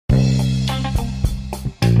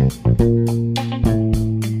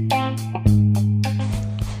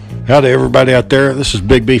Howdy, everybody out there. This is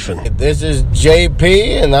Big Beefin'. This is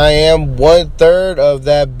JP, and I am 1/3 of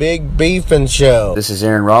that Big Beefin' show. This is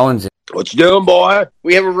Aaron Rollins. What you doing, boy?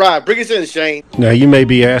 We have arrived. Bring us in, Shane. Now, you may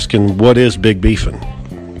be asking, what is Big Beefin'?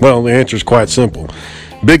 Well, the answer is quite simple.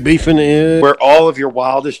 Big Beefin' is where all of your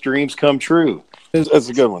wildest dreams come true. That's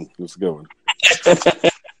a good one. That's a good one.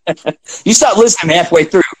 You stopped listening halfway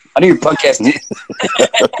through. I knew your podcast.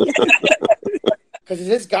 Because it's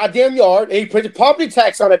his goddamn yard, and he put the property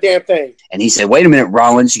tax on the damn thing. And he said, wait a minute,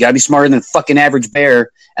 Rollins, you got to be smarter than a fucking average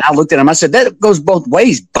bear. And I looked at him. I said, that goes both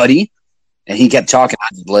ways, buddy. And he kept talking. I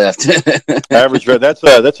just left. Average bear.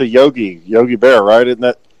 That's a Yogi Bear, right? Isn't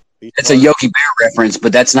that? It's a Yogi Bear reference,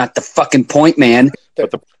 but that's not the fucking point, man.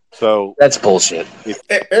 So that's bullshit.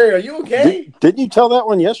 Hey, Aaron, are you okay? Didn't you tell that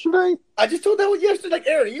one yesterday? I just told that one yesterday. Like,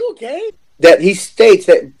 Aaron, are you okay? That he states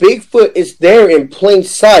that Bigfoot is there in plain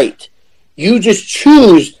sight. You just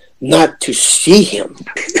choose not to see him.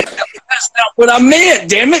 That's not what I meant,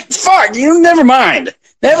 damn it. Fuck, you never mind.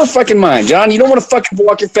 Never fucking mind, John. You don't want to fucking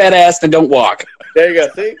walk your fat ass, then don't walk. There you go.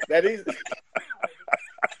 See? That easy.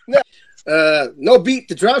 No beat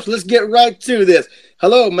to drop, so let's get right to this.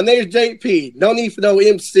 Hello, my name is JP. No need for no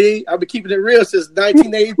MC. I've been keeping it real since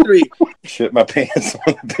 1983. Shit my pants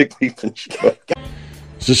on the Big Beefin' show.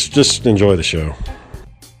 just enjoy the show.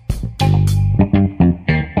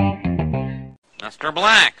 Mr.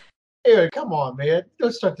 Black. Hey, come on, man.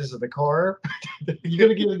 Don't start this in the car. You're going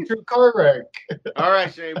to get into a car wreck. All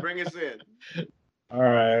right, Shane, bring us in. All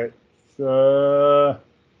right. So,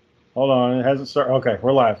 hold on. It hasn't started. Okay,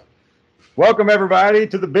 we're live. Welcome, everybody,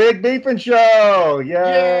 to the Big Beefin' Show.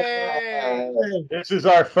 Yay! This is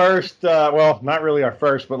our first, well, not really our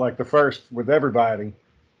first, but like the first with everybody.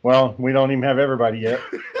 Well, we don't even have everybody yet.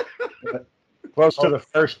 Close to the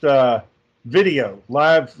first video,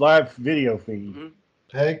 live video feed. Mm-hmm.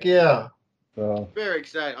 Heck yeah. So Very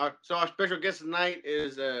excited. So our special guest tonight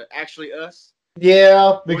is actually us.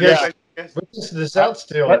 Yeah, because Yeah. we're just this out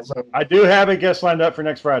still. So. I do have a guest lined up for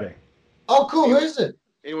next Friday. Oh, cool. Who is it?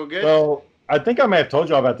 Anyone good? So I think I may have told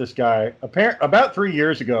y'all about this guy. About 3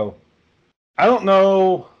 years ago. I don't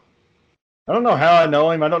know how I know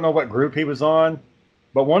him. I don't know what group he was on.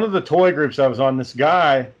 But one of the toy groups I was on, this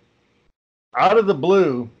guy, out of the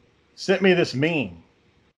blue, sent me this meme.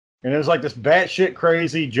 And it was like this batshit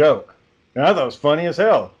crazy joke. And I thought it was funny as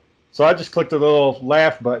hell. So I just clicked the little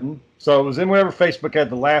laugh button. So it was in wherever Facebook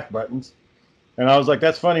had the laugh buttons. And I was like,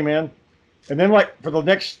 that's funny, man. And then like for the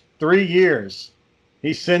next 3 years,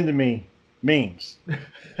 he's sending me memes.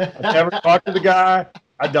 I've never talked to the guy.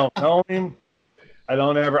 I don't know him.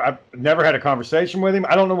 I've never had a conversation with him.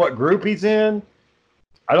 I don't know what group he's in.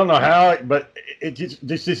 I don't know how, but it just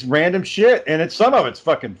this random shit. And some of it's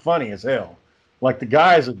fucking funny as hell. Like the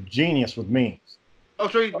guy is a genius with memes. Oh,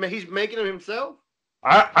 so he's making them himself?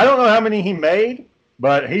 I don't know how many he made,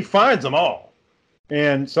 but he finds them all.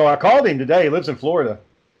 And so I called him today. He lives in Florida.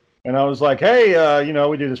 And I was like, hey,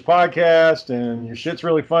 we do this podcast and your shit's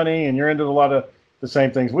really funny and you're into a lot of the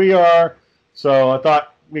same things we are. So I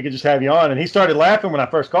thought we could just have you on. And he started laughing when I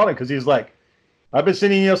first called him because he's like, I've been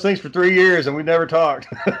sending you those things for 3 years and we've never talked.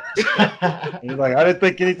 He's like, I didn't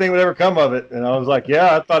think anything would ever come of it. And I was like,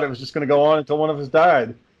 yeah, I thought it was just going to go on until one of us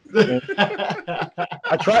died. And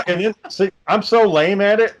I try, and then see, I'm so lame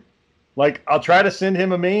at it. Like, I'll try to send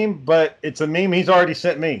him a meme, but it's a meme he's already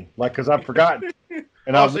sent me, like, because I've forgotten.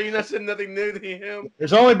 And so you're not sending nothing new to him?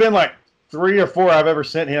 There's only been like 3 or 4 I've ever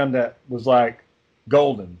sent him that was like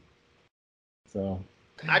golden. So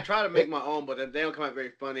I try to make my own, but they don't come out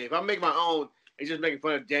very funny. If I make my own, it's just making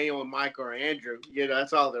fun of Daniel and Mike or Andrew. You know,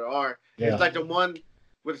 that's all there are. Yeah. It's like the one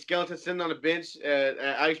with the skeleton sitting on the bench.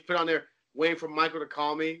 I used to put on there waiting for Michael to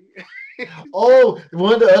call me. Oh,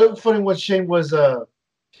 one of the other funny ones, Shane, was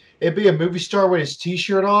it'd be a movie star with his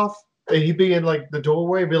T-shirt off, and he'd be in like the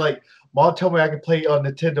doorway and be like, Mom told me I could play on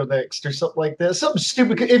Nintendo next or something like that. Something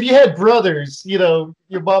stupid. If you had brothers, your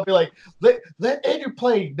mom be like, let Andrew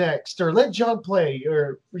play next, or let John play,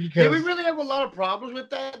 or Did we really have a lot of problems with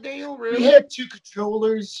that, Daniel? Really? We had 2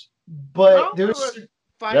 controllers, but there was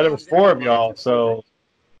there was 4 of y'all, so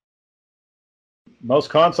most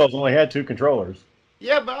consoles only had 2 controllers.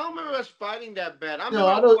 Yeah, but I don't remember us fighting that bad. I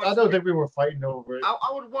don't think we were fighting over it.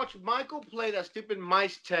 I would watch Michael play that stupid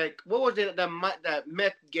Mice Tech. What was it? That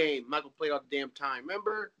meth game Michael played all the damn time.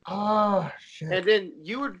 Remember? Oh shit! And then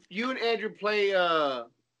you and Andrew play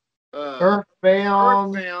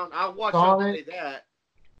Earthbound. I'll watch you play that.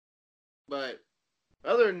 But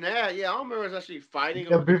other than that, yeah, I don't remember us actually fighting.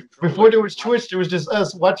 Yeah, before there was Twitch, there was just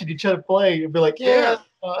us watching each other play. You'd be like, yeah.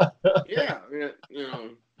 Yeah, you know.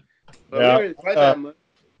 Yeah, I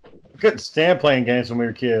couldn't stand playing games when we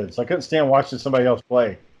were kids. I couldn't stand watching somebody else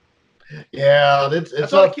play. Yeah,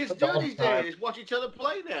 That's all the kids do these days. Watch each other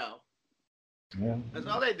play now. Yeah. That's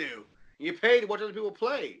all they do. You pay to watch other people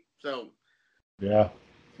play. So. Yeah.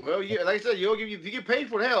 Well, yeah, like I said, if you get paid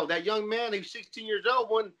for it, hell, that young man who's 16 years old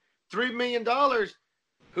won $3 million.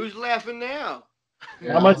 Who's laughing now?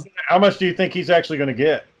 Yeah. How much do you think he's actually going to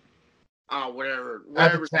get? Oh, whatever.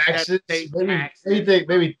 After taxes, maybe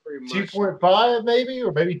 2.5, maybe,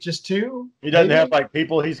 or maybe just 2. He doesn't have like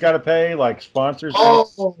people he's got to pay, like sponsors.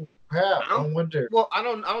 Oh, crap! I wonder. Well, I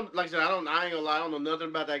don't. Like I said, I ain't gonna lie. I don't know nothing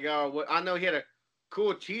about that guy. Or what. I know he had a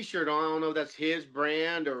cool T-shirt on. I don't know if that's his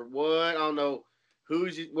brand or what. I don't know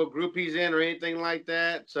what group he's in or anything like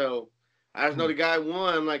that. So I just know the guy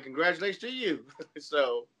won. I'm like, congratulations to you.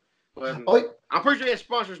 So, but I'm pretty sure he has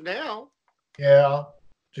sponsors now. Yeah.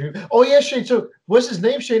 Oh yeah, Shane. So what's his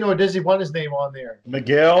name, Shane, or does he want his name on there?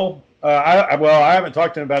 Miguel. I haven't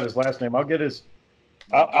talked to him about his last name. I'll get his.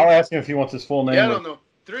 I'll ask him if he wants his full name. Yeah, I don't know.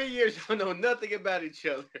 3 years, I don't know nothing about each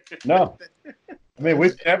other. No, I mean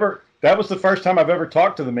that was the first time I've ever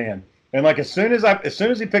talked to the man, and like as soon as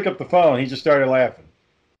he picked up the phone, he just started laughing.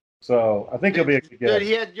 So I think he'll be a good guy. Did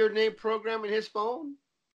he have your name programmed in his phone?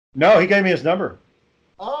 No, he gave me his number.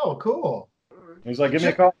 Oh, cool. He's like, give me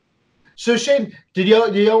a call. So Shane, did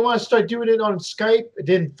y'all want to start doing it on Skype,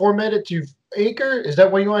 then format it to Anchor? Is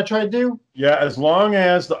that what you want to try to do? Yeah, as long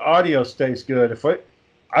as the audio stays good.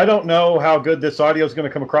 I don't know how good this audio is going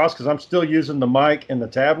to come across because I'm still using the mic and the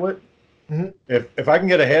tablet. Mm-hmm. If I can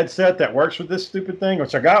get a headset that works with this stupid thing,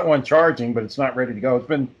 which I got one charging, but it's not ready to go.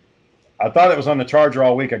 I thought it was on the charger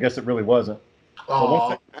all week. I guess it really wasn't.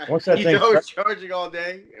 Oh, once that thing was charging all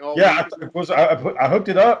day. I hooked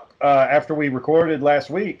it up after we recorded last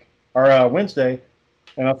week or Wednesday,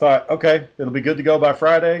 and I thought, okay, it'll be good to go by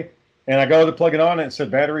Friday. And I go to plug it on, and it said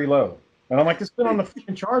battery low, and I'm like, it's been on the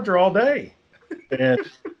freaking charger all day. And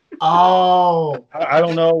I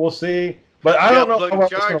don't know. We'll see, but I don't know what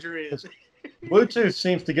the charger is. Bluetooth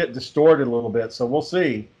seems to get distorted a little bit, so we'll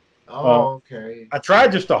see. Oh, okay. I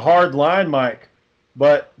tried just a hard line mic,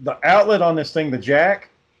 but the outlet on this thing, the jack,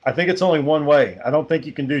 I think it's only one way. I don't think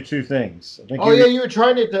you can do two things. I think you were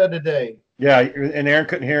trying it the other day. Yeah, and Aaron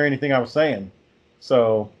couldn't hear anything I was saying.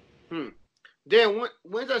 So. Dan,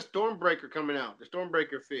 when's that Stormbreaker coming out? The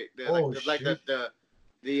Stormbreaker fit.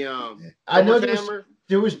 I know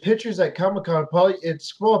there was pictures at Comic-Con.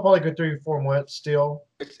 It's probably go 3 or 4 months still.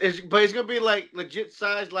 But it's gonna be like legit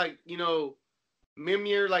size, like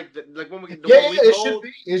Mimir, like when we get it should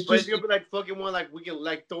be. It's gonna be like fucking one like we can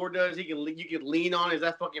like Thor does. You can lean on. Is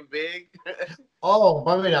that fucking big? Oh,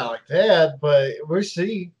 I mean not like that, but we'll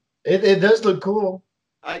see. It does look cool.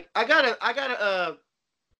 I got a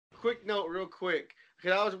quick note real quick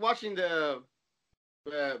because I was watching the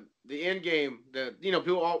end game.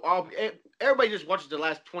 People everybody just watches the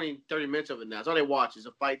last 20-30 minutes of it now. That's all they watch is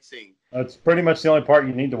a fight scene. That's pretty much the only part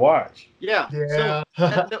you need to watch. Yeah. So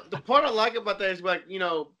the part I like about that is like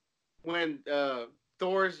when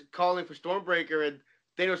Thor's calling for Stormbreaker and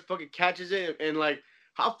Thanos fucking catches it and like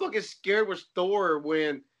how fucking scared was Thor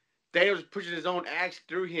when Thanos was pushing his own axe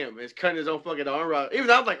through him and cutting his own fucking arm out. Even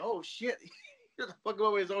though I was like, oh shit. The fucking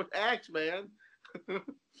over his own axe, man.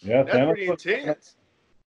 Yeah, that's pretty intense.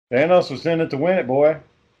 Thanos was in it to win it, boy.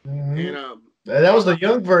 Mm-hmm. That was the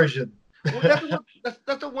young version. Well,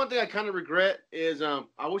 that's the one thing I kind of regret is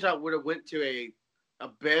I wish I would have went to a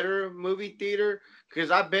better movie theater because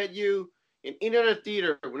I bet you in any other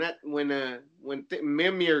theater when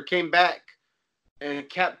Mimir came back and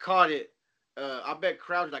Cap caught it. I bet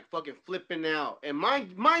crowds were like fucking flipping out, and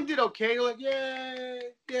mine did okay. They're like, yeah.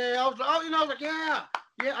 I was like, yeah.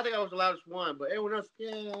 I think I was the loudest one, but everyone else,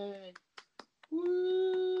 yeah.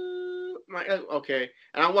 Woo. I'm like, okay.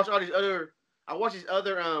 And I watched these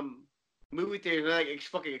other movie theaters, and like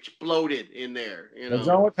fucking exploded in there.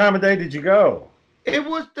 John, what time of day did you go? It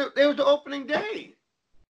was the opening day,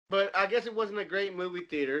 but I guess it wasn't a great movie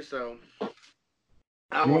theater, so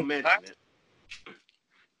I won't mention it.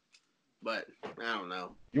 But I don't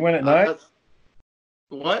know. You went at night?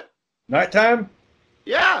 What? Nighttime?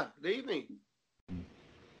 Yeah, the evening.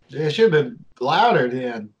 It should have been louder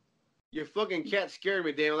then. Your fucking cat scared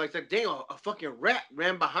me, Daniel. Like, Daniel, a fucking rat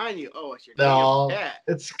ran behind you. Oh, it's your cat.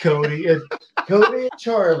 It's Cody. Cody and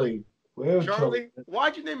Charlie. Charlie?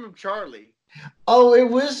 Why'd you name him Charlie? Oh, it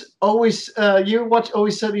was always. You watch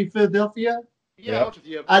Always Sunny in Philadelphia? Yeah, I watched a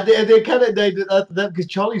few episodes. They kind of did after that because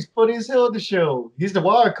Charlie's funny as hell on the show. He's the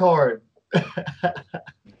wild card.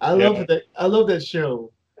 I love that. I love that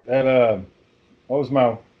show. That what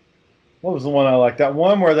was the one I liked? That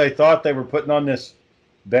one where they thought they were putting on this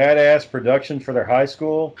badass production for their high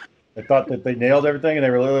school. They thought that they nailed everything, and they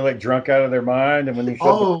were literally like drunk out of their mind. And when they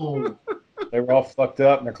They were all fucked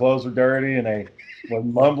up and their clothes were dirty and they were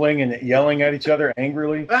mumbling and yelling at each other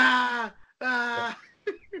angrily. Ah. The-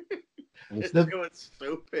 It was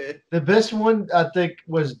stupid. The best one I think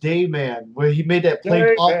was Dayman, where he made that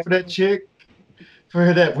plank off for that chick,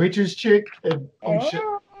 for that waitress chick, and shit.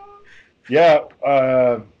 Yeah,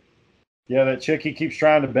 that chick he keeps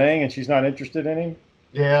trying to bang and she's not interested in him.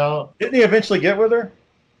 Yeah, Didn't he eventually get with her?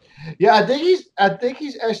 yeah. I think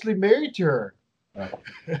he's actually married to her. I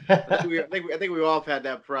think we all have had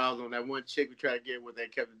that problem. That one chick we tried to get with, they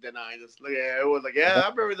kept denying us. Like, yeah, it was like, yeah, I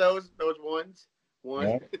remember those ones.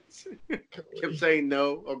 One kept saying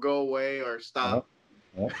no or go away or stop.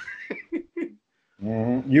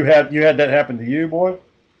 Mm-hmm. You had that happen to you, boy?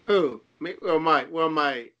 Who? Me? Well,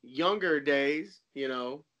 my younger days, you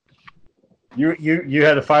know. You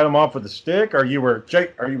had to fight them off with a stick, or you were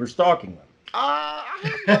stalking them? I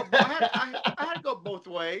had to go both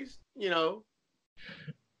ways, you know.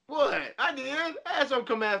 What? I did. I had some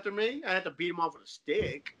come after me. I had to beat him off with a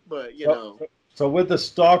stick, but you know. So with the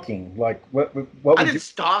stalking, like what I didn't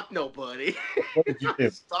stalk nobody. What did you do?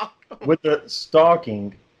 Stalk nobody. With the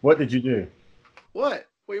stalking, what did you do? What?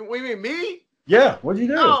 What do you mean me? Yeah, what did you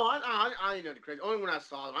do? No, I ain't know the crazy. Only when I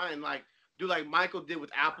saw him, I didn't like do like Michael did with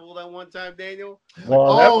Apple that one time, Daniel.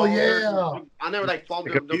 Well, I never like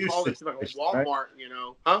followed them to like a Walmart, right? You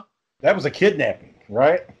know, huh? That was a kidnapping,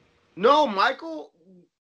 right? No, Michael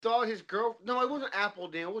thought his girl. No, it wasn't Apple.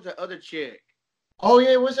 Dan, it was that other chick. Oh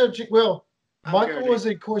yeah, it was a chick. Well, Michael was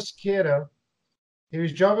in Corsicana. He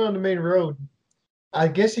was driving on the main road. I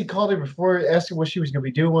guess he called her before, asking what she was going to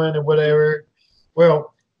be doing and whatever.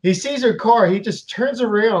 Well, he sees her car. He just turns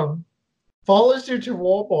around, follows her to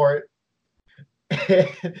Walmart.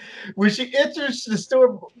 And when she enters the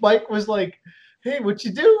store, Mike was like, "Hey, what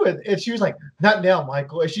you doing?" And she was like, "Not now,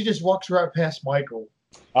 Michael." And she just walks right past Michael.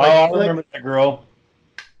 Oh, I remember that girl.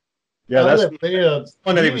 Yeah, that's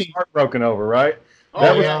one that he was heartbroken over, right? Oh,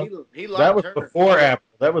 that yeah, that was before April.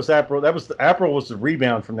 That was April. April was the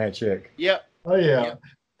rebound from that chick. Yep. Oh yeah. Yep.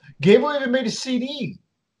 Gabriel even made a CD.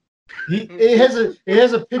 It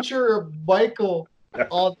has a picture of Michael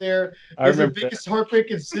on there. I remember the biggest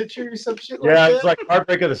heartbreak in century or some shit like that. Yeah, it's like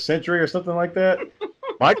heartbreak of the century or something like that.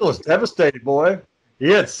 Michael is devastated, boy. He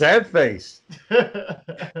had sad face.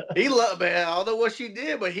 He loved, man. I don't know what she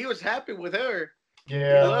did, but he was happy with her.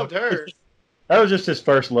 Yeah, he loved her. That was just his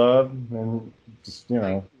first love, and just, you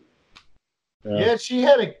know. Yeah, she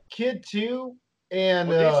had a kid too, and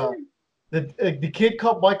the kid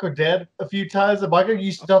called Michael dad a few times, and Michael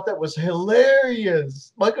used to thought that was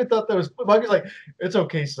hilarious. Michael's like, "It's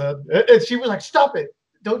okay, son," and she was like, "Stop it!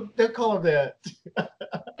 Don't call him that."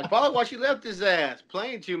 That's probably why she left his ass,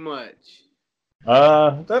 playing too much.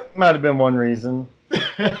 That might have been one reason.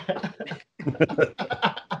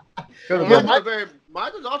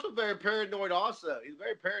 Michael's also very paranoid. Also, he's a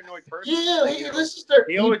very paranoid person. Yeah, he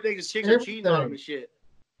always thinks chicks are cheating on him and shit.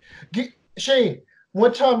 Shane,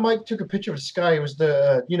 one time Mike took a picture of the sky. It was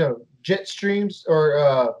the jet streams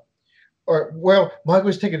or Mike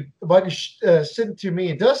was sitting to me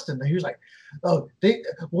and Dustin. And he was like, "Oh,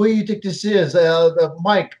 what do you think this is,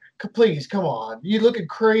 Mike? Please come on. You're looking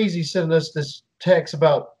crazy sending us this text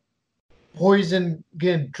about." Poison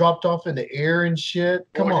getting dropped off in the air and shit.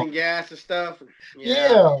 Come on, gas and stuff.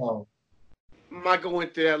 Yeah. Michael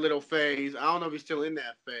went through that little phase. I don't know if he's still in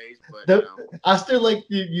that phase, but I still like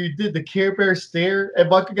you did the Care Bear stare, and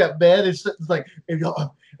Michael got mad. It's like if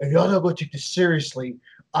y'all don't go take this seriously,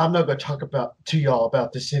 I'm not gonna talk to y'all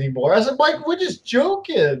about this anymore. I said, Mike, we're just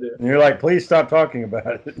joking. And you're like, please stop talking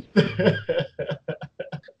about it.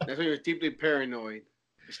 That's when he was deeply paranoid.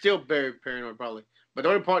 He's still very paranoid, probably. But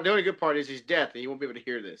the only good part is he's deaf, and he won't be able to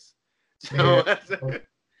hear this. So that's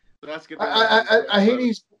good. I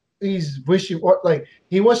hate he's wishing like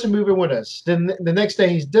he wants to move in with us. Then the next day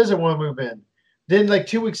he doesn't want to move in. Then like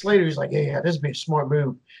 2 weeks later he's like, yeah, this would be a smart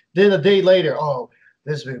move. Then a day later, oh,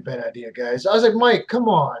 this would be a bad idea, guys. I was like, Mike, come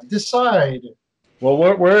on, decide. Well,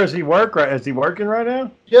 where does he work? Is he working right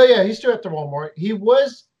now? Yeah, he's still at the Walmart. He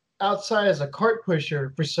was outside as a cart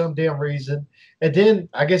pusher for some damn reason, and then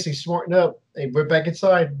I guess he's smarting up. He went back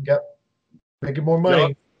inside and got making more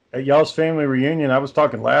money. At y'all's family reunion, I was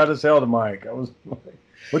talking loud as hell to Mike. I was like,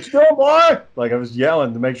 "What you doing, boy?" Like I was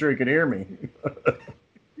yelling to make sure he could hear me.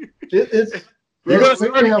 It's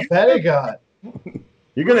weird how bad it got.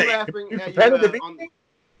 You're gonna competitive.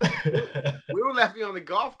 We were laughing on the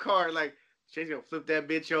golf cart, like she's gonna flip that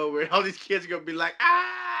bitch over, and all these kids are gonna be like,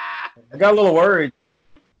 "Ah!" I got a little worried.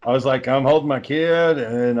 I was like, I'm holding my kid,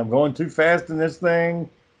 and I'm going too fast in this thing.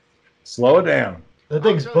 Slow it down. The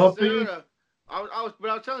thing's bumpy. I was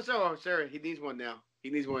telling Sarah, he needs one now. He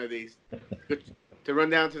needs one of these. to run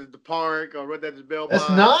down to the park or run down to the bell That's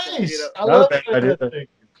box. nice. I Not a love bad that idea. thing.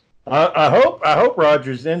 I hope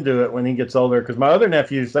Roger's into it when he gets older, because my other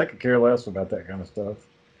nephews, they could care less about that kind of stuff.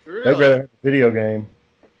 Really? They'd rather have a video game.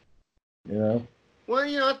 You know?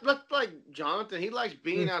 Well, that's like Jonathan. He likes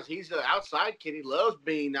being out. He's an outside kid. He loves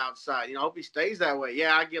being outside. I hope he stays that way.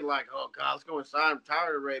 Yeah, I get like, oh God, let's go inside. I'm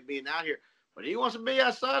tired of being out here. But he wants to be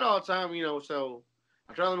outside all the time. So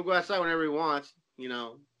I try to let him go outside whenever he wants.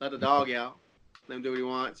 Let the dog out. Let him do what he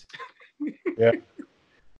wants. Yeah.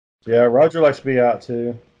 Yeah, Roger likes to be out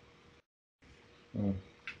too.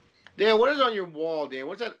 Dan, what is on your wall, Dan?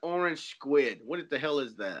 What's that orange squid? What the hell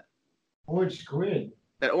is that? Orange squid.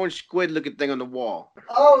 That orange squid looking thing on the wall.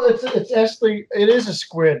 Oh, it's actually it is a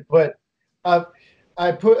squid, but I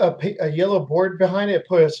put a yellow board behind it,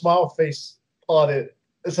 put a smile face on it,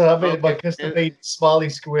 so I made my custom made smiley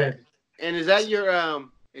squid. And is that your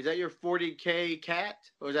 40K cat,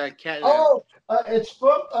 or is that a cat? Oh, it's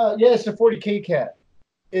from it's a 40K cat.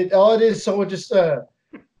 All it is, someone just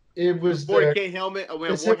it was 40K helmet.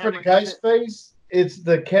 Except for the guy's face, it's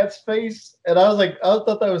the cat's face, and I was like, I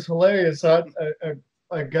thought that was hilarious. So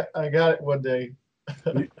I got it one day.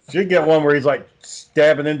 You should get one where he's like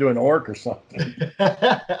stabbing into an orc or something.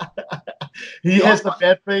 He has the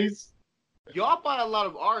bad face. Y'all buy a lot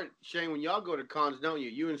of art, Shane, when y'all go to cons, don't you?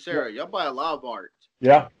 You and Sarah, y'all buy a lot of art.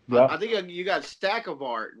 Yeah. I think you got a stack of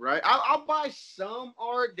art, right? I'll buy some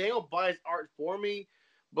art. Daniel buys art for me,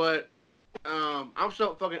 but I'm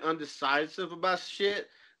so fucking undecisive about shit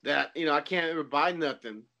that I can't ever buy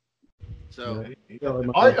nothing. So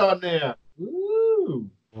art on there. Ooh.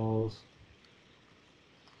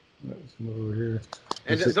 Let's move over here.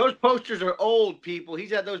 And those posters are old, people.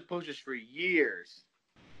 He's had those posters for years.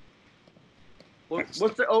 What's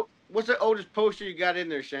the oldest poster you got in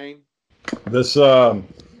there, Shane? This hold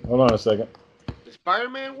on a second. The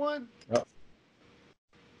Spider-Man one?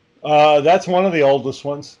 That's one of the oldest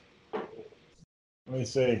ones. Let me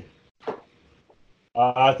see.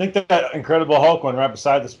 I think that Incredible Hulk one right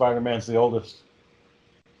beside the Spider-Man's the oldest.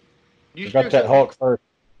 I got that Hulk first.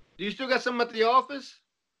 Do you still got some at the office?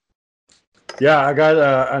 Yeah, I got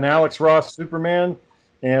an Alex Ross Superman,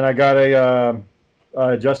 and I got a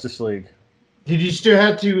Justice League. Did you still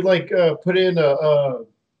have to put in a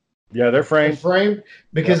Yeah, they're framed. Frame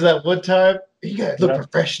because that one time he got look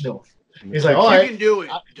professional. He's like, all right, you can do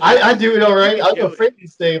it. I do it all right. I'm afraid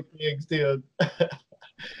these damn things, dude.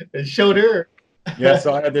 And showed her. Yeah,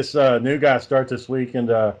 so I had this new guy start this week,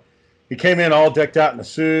 and he came in all decked out in a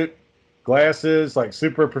suit, glasses, like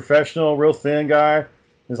super professional, real thin guy.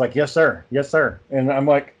 He's like, yes, sir. Yes, sir. And I'm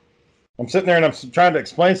like, I'm sitting there and I'm trying to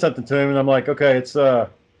explain something to him, and I'm like, okay, it's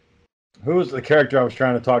who was the character I was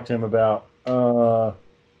trying to talk to him about? I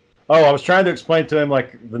was trying to explain to him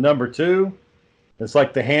like the number 2. It's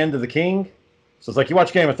like the hand of the king. So it's like, you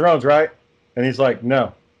watch Game of Thrones, right? And he's like,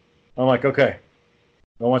 no. I'm like, okay,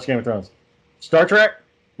 don't watch Game of Thrones. Star Trek?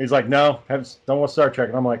 He's like, no, don't watch Star Trek.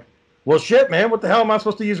 And I'm like, well, shit, man, what the hell am I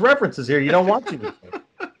supposed to use references here? You don't watch anything.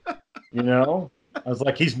 I was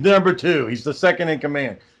like, he's number 2. He's the second in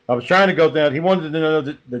command. I was trying to go down. He wanted to know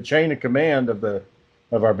the chain of command of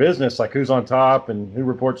our business, like who's on top and who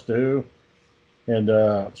reports to who. And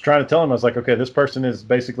I was trying to tell him, I was like, okay, this person is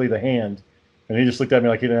basically the hand. And he just looked at me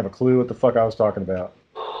like he didn't have a clue what the fuck I was talking about.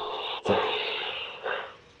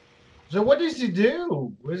 So what does he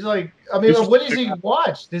do? Was like, I mean, what does he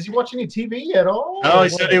watch? Does he watch any TV at all? No, he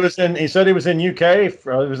said he was in UK. He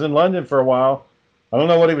was in London for a while. I don't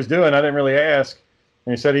know what he was doing. I didn't really ask.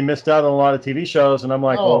 And he said he missed out on a lot of TV shows. And I'm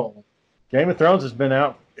like, well, Game of Thrones has been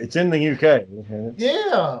out. It's in the UK.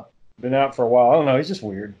 Yeah. Been out for a while. I don't know. He's just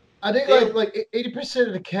weird. I think like 80%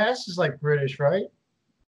 of the cast is like British, right?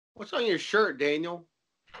 What's on your shirt, Daniel?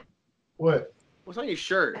 What? What's on your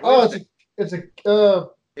shirt? Oh, it's a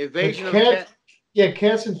Invasion of Cats. Yeah,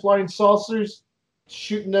 cats and flying saucers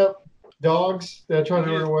shooting up dogs that are trying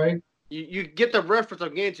to run away. You get the reference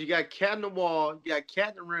again. So you got cat in the wall, you got cat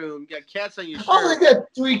in the room, you got cats on your shirt. Oh, I got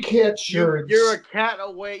 3 cat shirts. You're a cat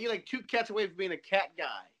away. You're like 2 cats away from being a cat guy.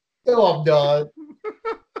 Oh, I'm done.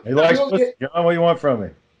 He likes pussy. John, what do you want from me?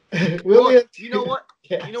 Well, you know what?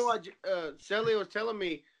 Cats. You know what? Sally was telling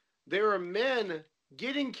me there are men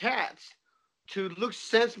getting cats to look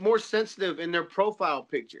more sensitive in their profile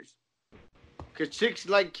pictures. Because chicks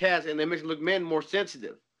like cats and they make men more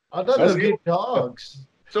sensitive. I thought they get dogs.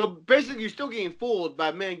 So basically, you're still getting fooled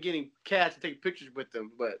by men getting cats and taking pictures with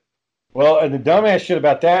them. Well, and the dumbass shit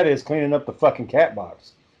about that is cleaning up the fucking cat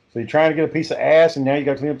box. So you're trying to get a piece of ass, and now you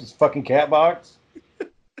got to clean up this fucking cat box.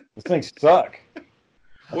 This things suck.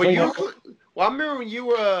 Well, I remember when you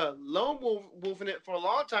were lone wolfing it for a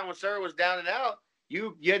long time when Sarah was down and out.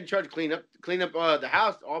 you had in charge of clean up the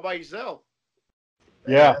house all by yourself.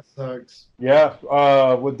 Yeah. That sucks.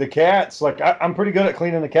 Yeah. With the cats, like I'm pretty good at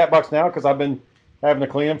cleaning the cat box now because I've been having to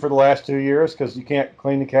clean them for the last 2 years because you can't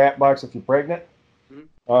clean the cat box if you're pregnant.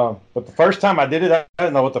 But the first time I did it, I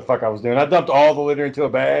didn't know what the fuck I was doing. I dumped all the litter into a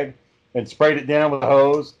bag and sprayed it down with a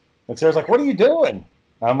hose. And Sarah's like, "What are you doing?"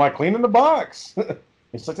 I'm like, "Cleaning the box."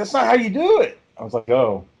 It's like, "That's not how you do it." I was like,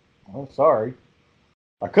 "Oh, sorry."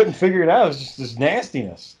 I couldn't figure it out. It was just this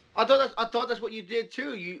nastiness. I thought that's what you did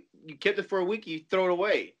too. You kept it for a week. You throw it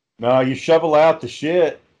away. No, you shovel out the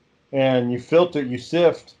shit and you filter, you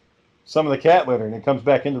sift some of the cat litter, and it comes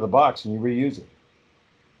back into the box, and you reuse it.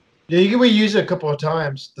 Yeah, you can reuse it a couple of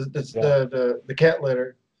times. The cat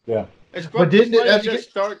litter. Yeah. It's But funny, didn't it have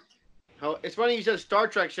to it's funny you said Star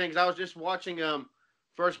Trek, Shane, because I was just watching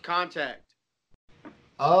First Contact.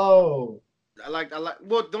 Oh. I like.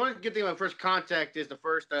 Well, the only good thing about First Contact is the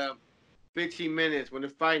first 15 minutes when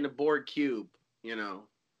they're fighting the Borg cube. You know,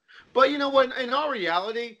 but you know what? In all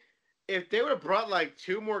reality, if they would have brought like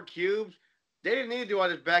 2 more cubes, they didn't need to do all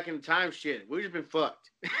this back in time shit. We've just been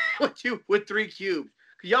fucked with 3 cubes.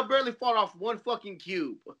 Cause y'all barely fought off 1 fucking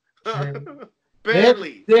cube.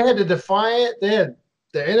 Barely. They had the Defiant. They had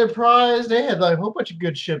the Enterprise. They had like a whole bunch of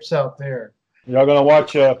good ships out there. Y'all gonna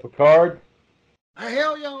watch Picard?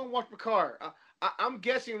 Hell, y'all don't watch Picard. I'm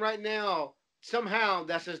guessing right now somehow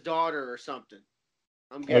that's his daughter or something.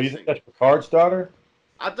 I'm guessing. Oh, you think that's Picard's daughter?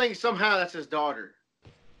 I think somehow that's his daughter,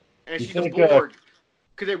 and You she's a think, Borg.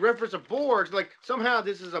 Because they reference a Borg, like somehow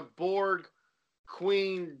this is a Borg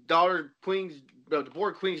queen daughter, the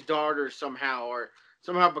Borg queen's daughter somehow, or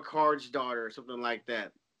somehow Picard's daughter, or something like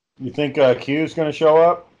that. You think Q's gonna show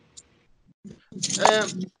up?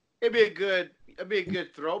 It'd be a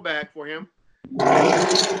good throwback for him.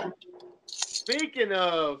 Speaking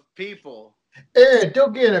of people, Aaron,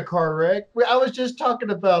 don't get in a car wreck. I was just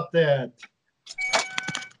talking about that.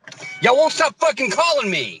 Y'all won't stop fucking calling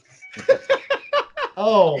me.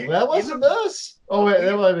 Oh, that wasn't us. Oh wait,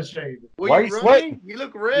 that was Shane. Why are you sweating? You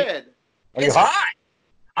look red. Are you It's hot? hot.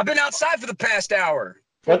 I've been outside for the past hour.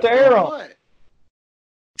 Got the air on. What?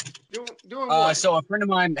 Doing what? So a friend of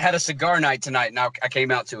mine had a cigar night tonight, and I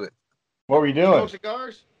came out to it. What were you doing? Smoke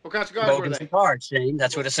cigars? What kind of cigars were Smoking they? cigars, Shane.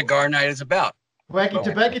 That's what a cigar night is about. Wacky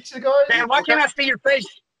tobacco cigars? Man, why can't I see your face?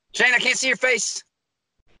 Shane, I can't see your face.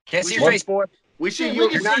 Can't see your What? face, boy. We see Shane, you.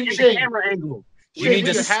 we You're can not see in the Shane. camera angle. You Shane, need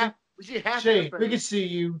we to can We see half. Shane, of your we can face. see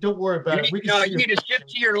you. Don't worry about it. We can see you need to shift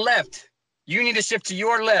to your left. You need to shift to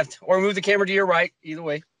your left or move the camera to your right. Either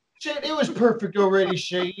way. Shane, it was perfect already,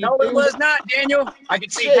 Shane. No, it was not, Daniel. I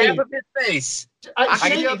could see Shane. half of his face.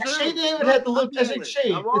 Shane, can see Shane didn't even have to look. I said,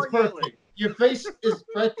 Shane, I'm all it's perfect. Your face is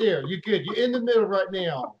right there. You're good. You're in the middle right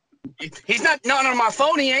now. He's not on my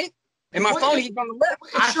phone. He ain't. In my What? phone, he's on the left.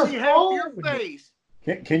 I It's your see half phone. your face.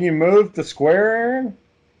 Can you move the square, Aaron?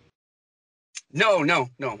 No.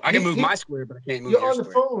 I can move my square, but I can't move You're your on the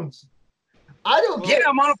square. phones. I don't Yeah, get.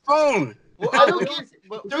 I'm on a phone. Well, I don't get.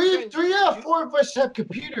 but- Three out of 4 of us have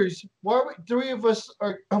computers. Why are 3 of us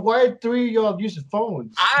are? Why are 3 of y'all using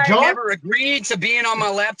phones? I John, never agreed to being on my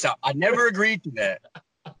laptop. I never agreed to that.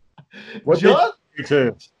 What John, did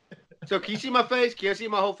you do? So can you see my face? Can you see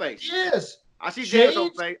my whole face? yes. I see Shane- Dan's whole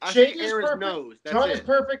face. I Shane see is Aaron's perfect. nose. That's John is it.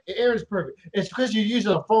 perfect. And Aaron's perfect. It's because you're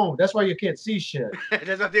using a phone. That's why you can't see shit. That's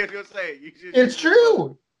what I was gonna say. You should- It's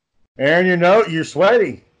true. Aaron, you're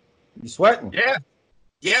sweaty. You're sweating.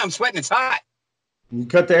 Yeah, I'm sweating. It's hot. You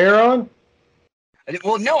cut the air on?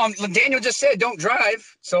 Well, no, Daniel just said don't drive,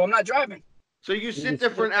 so I'm not driving. So you sit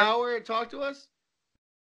there for an hour and talk to us?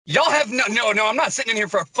 Y'all have no. I'm not sitting in here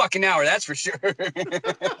for a fucking hour. That's for sure.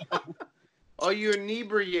 Are you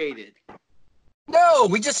inebriated? No,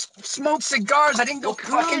 we just smoked cigars. I didn't go What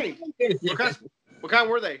kind? fucking. What kind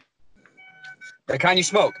were they? The kind you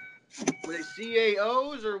smoke. Were they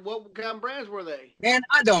CAOs or what kind of brands were they? Man,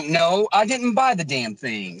 I don't know. I didn't buy the damn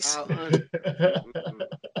things. All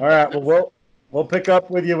right. Well, we'll pick up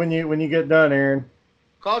with you when you get done, Aaron.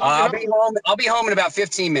 I'll be home. I'll be home in about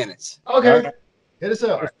 15 minutes. Okay. All right. Hit us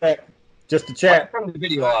up. Just to chat. Turn the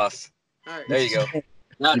video off. All right. There you go.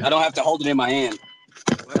 I don't have to hold it in my hand.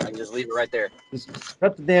 I can just leave it right there. Just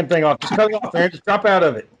cut the damn thing off. Just cut it off, Aaron. Just drop out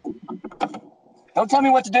of it. Don't tell me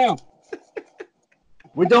what to do.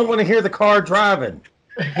 We don't want to hear the car driving.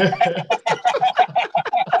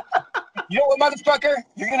 You know what, motherfucker?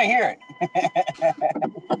 You're gonna hear it.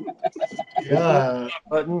 Yeah.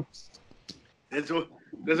 Button. That's what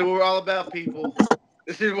we're all about, people.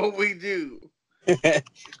 This is what we do.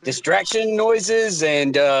 Distraction noises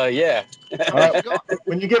and yeah. All right.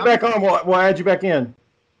 When you get back on, we'll add you back in.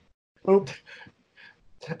 Oop.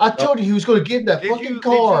 I told you he was going to get in that fucking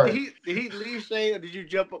car. Did he leave saying, or did you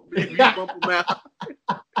jump up? Did you bump him out?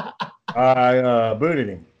 I booted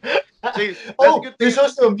him. See, there's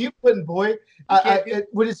also a mute button, boy.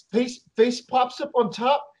 When his face pops up on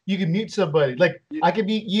top, you can mute somebody. Like, I can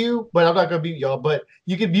mute you, but I'm not going to mute y'all. But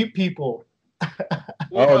you can mute people.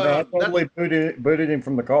 No, I totally booted him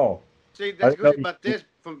from the call. See, that's good about this.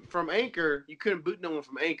 From Anchor, you couldn't boot no one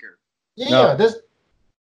from Anchor. Yeah, no.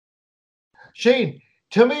 Shane,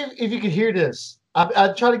 tell me if you can hear this.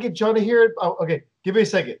 I'm trying to get John to hear it. Oh, okay, give me a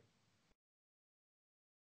second.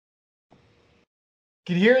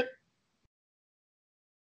 Can you hear it?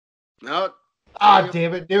 No.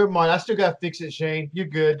 Damn it. Never mind. I still got to fix it, Shane. You're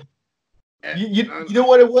good. You know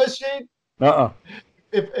what it was, Shane?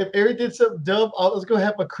 If Eric did something dumb, I was going to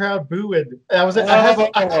have a crowd booing. And I was like,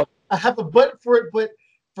 I have a button for it, but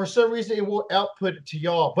for some reason it won't output it to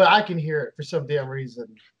y'all. But I can hear it for some damn reason.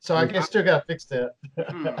 So I still got to fix that.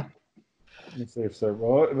 Let me see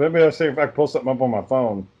maybe I'll see if I can pull something up on my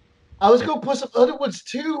phone. I was going to put some other ones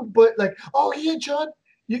too, but like, oh yeah, John,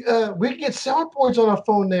 we can get soundboards on our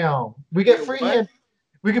phone now. We get freehand.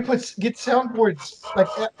 We can get soundboards like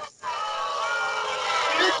that.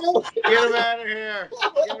 Get him out of here.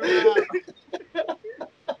 Get him out.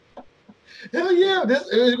 Hell yeah.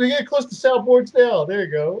 We get close to soundboards now. There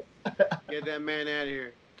you go. Get that man out of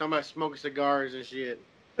here. Talking about smoking cigars and shit.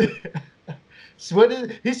 He's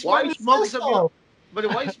why you smoking something? But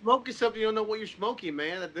why you smoking something you don't know what you're smoking,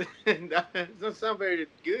 man? That doesn't sound very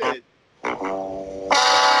good.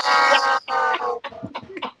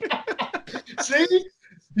 See?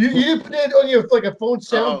 You didn't put that on your like a phone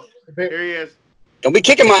sound. Here he is. Don't be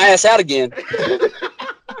kicking my ass out again.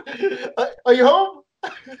 Are you home?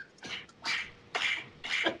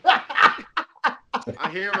 I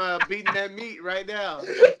hear him beating that meat right now.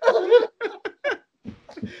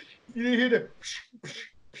 You didn't hear the.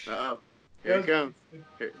 Uh-oh. Here it comes.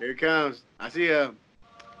 Here it comes. I see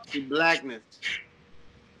blackness.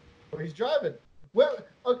 Oh, he's driving. Well,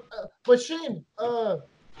 but Shane,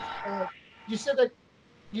 you said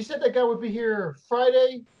that guy would be here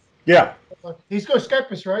Friday. Yeah. He's going to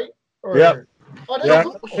Skype us, right? Yeah.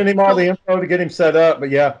 Send him all the info to get him set up, but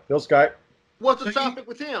yeah, he'll Skype. What's the topic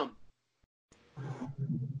with him?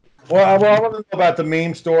 Well, I want to know about the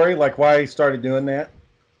meme story, like why he started doing that.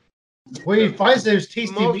 Well, he finds those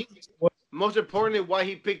tasty memes. Most importantly, why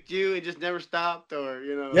he picked you and just never stopped, or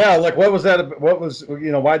Yeah, like what was that? What was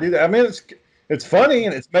why do that? I mean, it's funny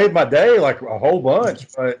and it's made my day like a whole bunch.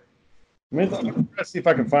 But I mean, let's see if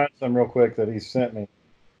I can find some real quick that he sent me.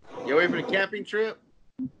 You away for the camping trip?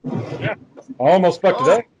 Yeah, almost back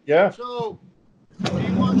today. Yeah. So, do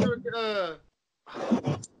you want to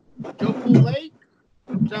Joe Pool Lake?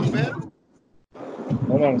 Sound better?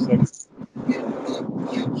 Hold on a second.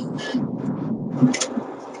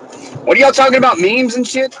 What are y'all talking about? Memes and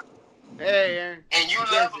shit? Hey, Aaron. And you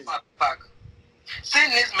love a motherfucker.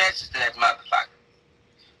 Send this message to that motherfucker.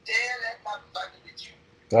 Tell that motherfucker that you.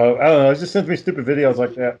 So, I don't know. It just sends me stupid videos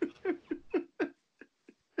like that.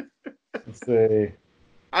 Let's see.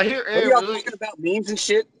 I hear Aaron. What are y'all talking about? Memes and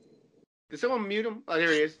shit? Did someone mute him? Oh,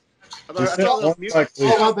 there he is. I my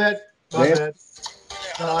bad. My bad.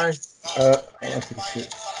 Sorry. I don't know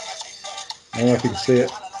if you can see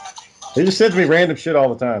it. He just sends me random shit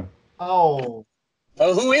all the time. Oh.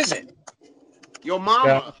 Oh, who is it? Your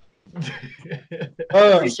mama.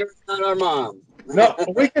 Pretty sure it's not our mom. No,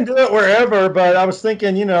 we can do it wherever, but I was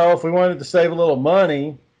thinking, if we wanted to save a little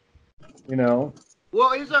money,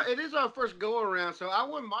 Well, it is our first go around, so I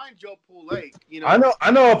wouldn't mind Joe Pool Lake. I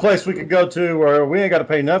know a place we could go to where we ain't got to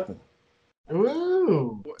pay nothing.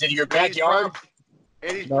 Ooh. In your backyard?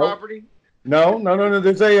 Eddie's property? No.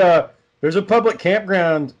 There's a public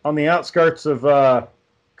campground on the outskirts of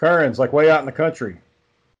Kearns, like way out in the country.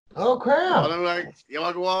 Oh crap! You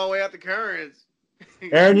want to go all the way out to Kearns?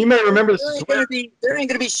 Aaron, you may remember this. There ain't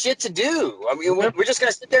gonna be shit to do. I mean, we're just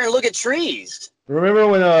gonna sit there and look at trees. Remember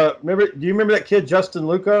when? Do you remember that kid Justin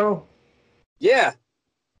Luco? Yeah.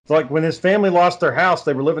 It's like when his family lost their house,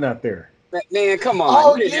 they were living out there. Man, come on!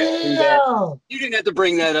 Oh you didn't have to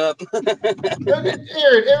bring that up.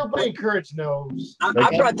 Aaron, everybody in Courage knows. I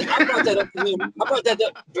brought that up to him. I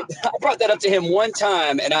brought that up to him one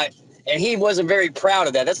time, and he wasn't very proud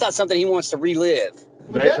of that. That's not something he wants to relive.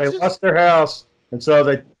 They lost their house, and so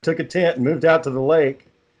they took a tent and moved out to the lake.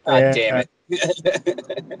 God damn it!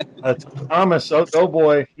 Thomas, oh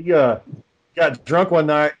boy, he got drunk one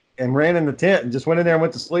night and ran in the tent and just went in there and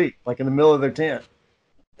went to sleep, like in the middle of their tent.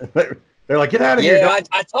 They're like, get out of here. Yeah,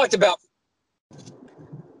 I talked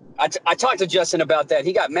to Justin about that.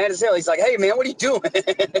 He got mad as hell. He's like, hey, man, what are you doing?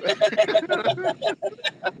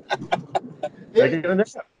 Taking a nap.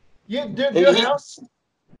 Yeah, your house.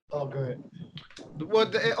 Oh, go ahead.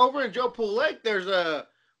 Well, over in Joe Pool Lake,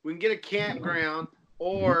 we can get a campground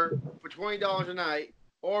or for $20 a night,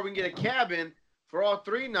 or we can get a cabin for all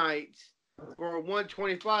 3 nights for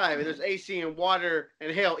 $125, and there's AC and water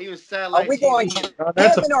and hell, even satellite. Are we going TV.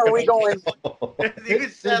 camping or are we going?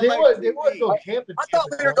 Even They want to go camping. I thought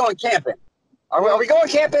we were going camping. Are we going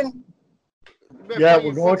camping? Yeah,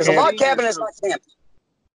 we're going It's a log camping. cabin. It's not camping.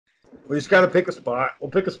 We just got to pick a spot. We'll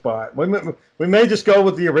pick a spot. We may just go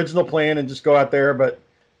with the original plan and just go out there, but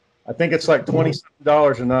I think it's like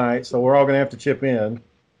 $20 a night, so we're all going to have to chip in.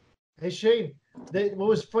 Hey, Shane, what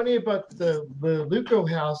was funny about the Luco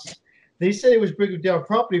house, they said it was bringing down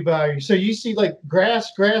property value. So you see like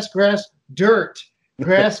grass, dirt,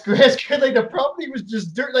 grass. Like the property was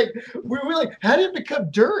just dirt. Like we were like, how did it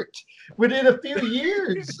become dirt within a few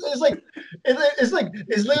years? It's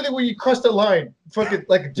literally when you cross the line, fucking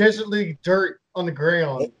like desert league dirt on the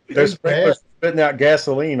ground. They're spitting out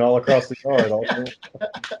gasoline all across the yard, also.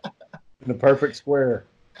 In the perfect square.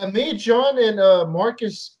 And me, John, and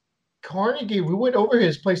Marcus Carnegie, we went over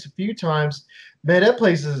his place a few times. Man, that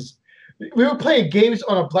place is. We were playing games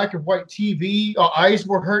on a black and white TV. Our eyes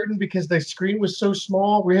were hurting because the screen was so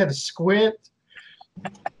small. We had to squint.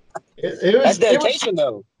 That's dedication,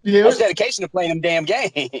 though. Yeah, that's dedication to playing them damn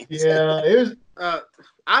games. Yeah, it was. I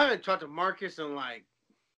haven't talked to Marcus in like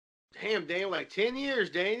 10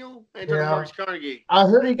 years. Daniel, I ain't talked to Marcus Carnegie. I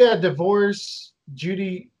heard he got a divorce.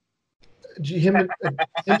 Him and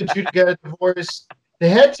Judy got a divorce. They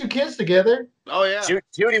had 2 kids together. Oh, yeah.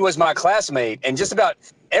 Judy was my classmate, and just about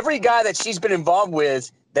every guy that she's been involved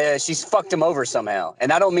with, she's fucked him over somehow.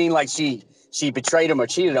 And I don't mean like she betrayed him or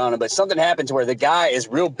cheated on him, but something happened to where the guy is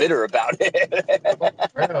real bitter about it.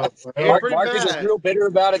 Marcus is real bitter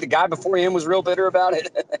about it. The guy before him was real bitter about it.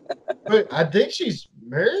 But I think she's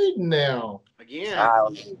married now.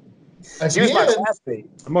 Again. She was my classmate.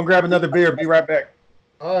 I'm going to grab another beer. Be right back.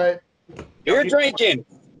 All right. You're drinking.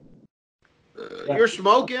 You're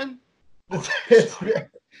smoking.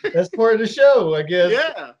 That's part of the show, I guess.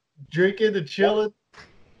 Yeah. Drinking and chilling.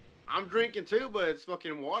 I'm drinking too, but it's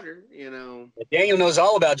fucking water, you know. Daniel knows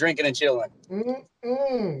all about drinking and chilling.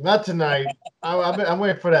 Not tonight. I'm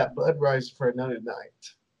waiting for that Budweiser for another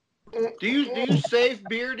night. Do you save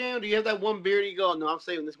beer down? Do you have that one beer and you go, no, I'm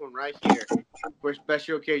saving this one right here for a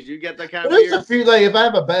special occasion? You get that kind of beer? I feel like if I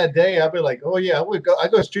have a bad day, I'll be like, oh yeah, I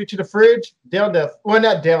go straight to the fridge, not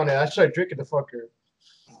down there. I start drinking the fucker.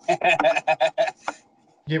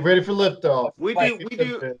 Get ready for liftoff.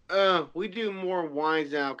 We do more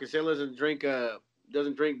wines now because Sarah doesn't drink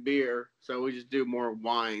beer, so we just do more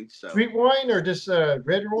wine. So sweet wine or just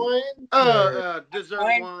red wine? Dessert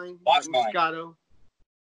wine, Moscato.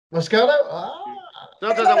 Moscato?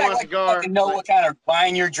 Sometimes I want a cigar. You know what kind of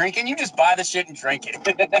wine you're drinking? You just buy the shit and drink it.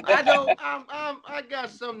 I don't. I got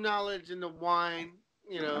some knowledge in the wine.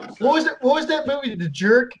 You know. So. What was that movie? The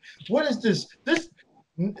Jerk. What is this? This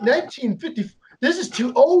 1950. This is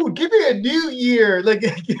too old. Give me a new year. Like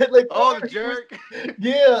The Jerk.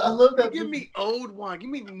 Yeah, I love that. Give me old wine. Give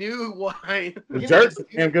me new wine. The Jerk's a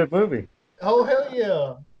damn good movie. Oh hell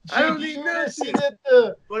yeah! I don't need nothing.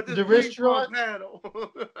 The restaurant.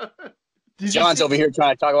 John's over here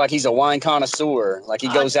trying to talk like he's a wine connoisseur. Like he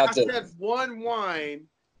goes out to. I said one wine,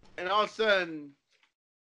 and all of a sudden.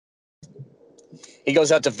 He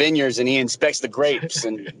goes out to vineyards and he inspects the grapes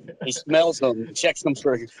and he smells them, and checks them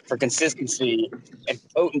for consistency and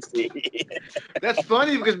potency. That's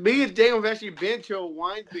funny because me and Daniel have actually been to a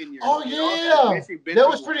wine vineyard. Oh yeah, that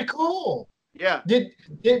was pretty cool. Yeah.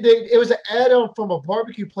 It was an add-on from a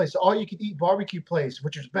barbecue place, all you could eat barbecue place,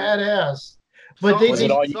 which was badass. But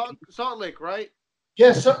Salt Lake, right?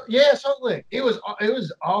 Yeah, Salt Lake. It was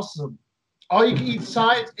awesome. All you can eat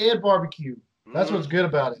sides and barbecue. That's what's good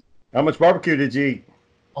about it. How much barbecue did you eat?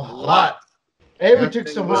 A lot. Avery took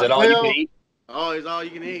some. Was it all you can eat? Oh, it's all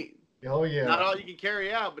you can eat. Oh yeah. Not all you can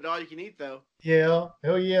carry out, but all you can eat though. Yeah.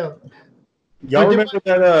 Hell yeah. Y'all remember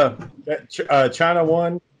that China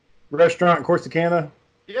One restaurant in Corsicana?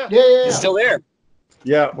 Yeah. It's still there.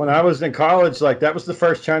 Yeah, when I was in college, like that was the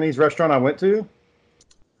first Chinese restaurant I went to,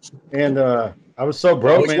 and I was so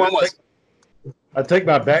broke, man. I'd take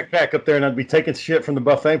my backpack up there, and I'd be taking shit from the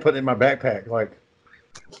buffet and putting it in my backpack, like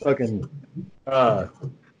fucking.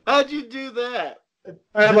 How'd you do that?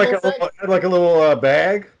 I had like a little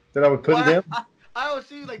bag that I would put it in. I always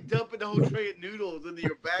see you like dumping the whole tray of noodles into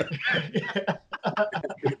your backpack.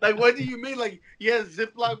 Like, what do you mean? Like, you had a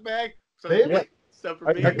Ziploc bag? So yeah.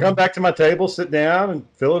 I come back to my table, sit down, and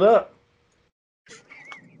fill it up.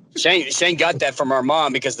 Shane got that from our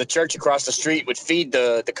mom because the church across the street would feed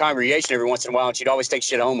the congregation every once in a while, and she'd always take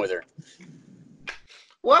shit home with her.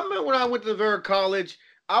 Well, I meant when I went to the college,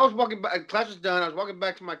 I was walking back. Class was done. I was walking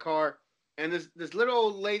back to my car, and this little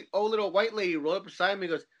old little white lady rolled up beside me.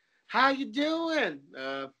 And goes, "How you doing?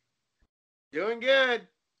 Doing good.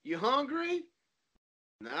 You hungry?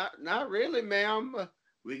 Not really, ma'am.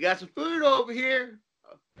 We got some food over here.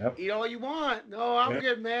 Yep. Eat all you want. No, I'm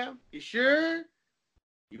good, ma'am. You sure?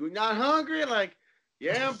 You not hungry? Like,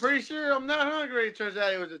 yeah, I'm pretty sure I'm not hungry. It turns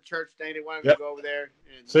out it was a church thing. They wanted me to go over there.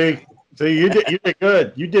 And, See, you did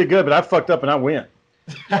good. You did good, but I fucked up and I went.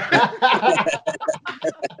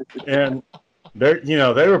 And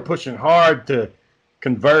they were pushing hard to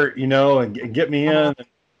convert, and get me in.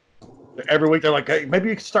 Every week they're like, hey, maybe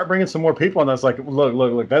you can start bringing some more people. And I was like,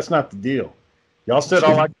 look, that's not the deal. Y'all said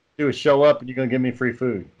all I can do is show up and you're going to give me free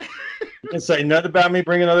food. You didn't say nothing about me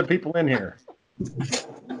bringing other people in here.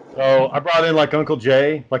 So I brought in like Uncle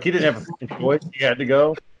Jay. Like he didn't have a choice. He had to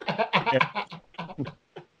go. And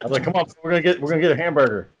I was like, come on, we're gonna get a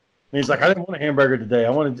hamburger. And he's like, I didn't want a hamburger today. I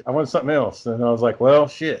wanted something else. And I was like, well,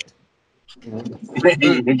 shit. You're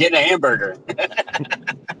getting a hamburger.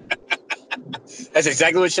 That's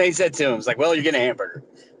exactly what Shane said to him. It's like, well, you're getting a hamburger.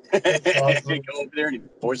 Awesome. You go over there and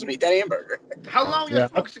force him to eat that hamburger. how long you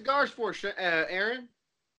smoke cigars for, Aaron?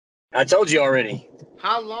 I told you already.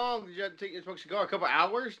 How long did you have to take your smoke cigar? A couple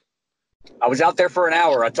hours? I was out there for an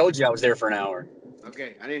hour. I told you I was there for an hour.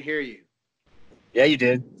 Okay, I didn't hear you. Yeah, you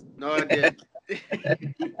did. No, I did.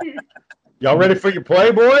 Y'all ready for your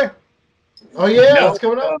Playboy? Oh yeah, what's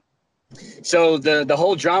coming up? So the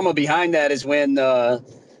whole drama behind that is when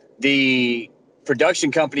the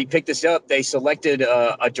production company picked us up, they selected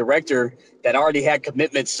a director that already had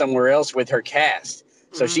commitments somewhere else with her cast.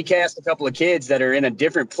 So she cast a couple of kids that are in a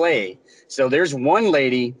different play. So there's one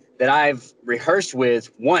lady that I've rehearsed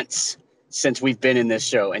with once since we've been in this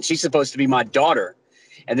show, and she's supposed to be my daughter.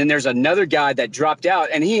 And then there's another guy that dropped out,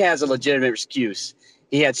 and he has a legitimate excuse.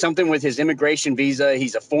 He had something with his immigration visa.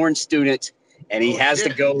 He's a foreign student, and he has to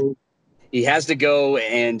go. He has to go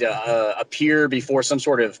and appear before some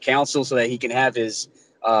sort of council so that he can have his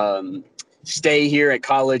stay here at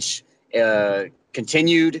college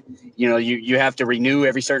continued. You have to renew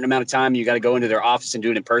every certain amount of time. You got to go into their office and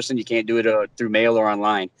do it in person. You can't do it through mail or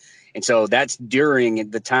online. And so that's during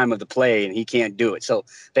the time of the play, and he can't do it. So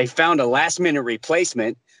they found a last-minute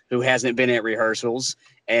replacement who hasn't been at rehearsals,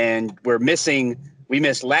 and we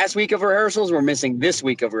missed last week of rehearsals. We're missing this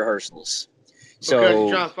week of rehearsals. So because you're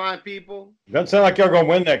trying to find people? Doesn't sound like y'all going to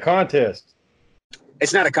win that contest.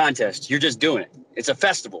 It's not a contest. You're just doing it. It's a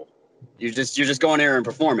festival. You're just going there and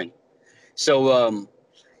performing. So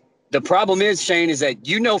the problem is, Shane, is that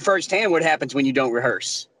firsthand what happens when you don't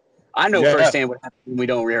rehearse. I know firsthand what happens when we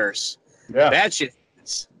don't rehearse. Yeah. That shit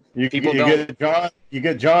happens. You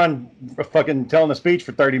get John fucking telling a speech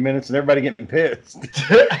for 30 minutes and everybody getting pissed.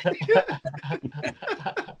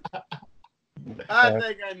 I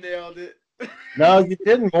think I nailed it. No, you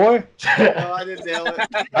didn't, boy. No, I didn't nail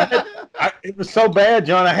it. It was so bad,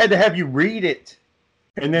 John. I had to have you read it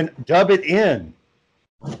and then dub it in.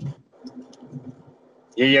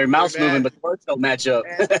 Yeah, your mouth's moving, but the words don't match up.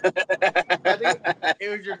 I think it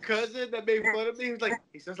was your cousin that made fun of me.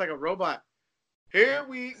 He sounds like a robot. Here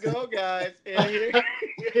we go, guys. And here,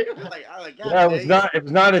 it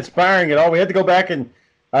was not inspiring at all. We had to go back and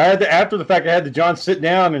after the fact, I had to John sit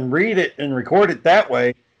down and read it and record it that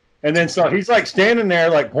way. And then so he's like standing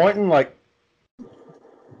there, like pointing, like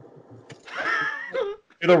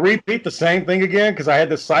it'll repeat the same thing again because I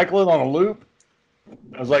had to cycle it on a loop.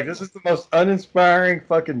 I was like, this is the most uninspiring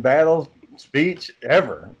fucking battle speech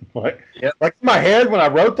ever. Like in my head when I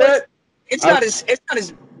wrote that. It's not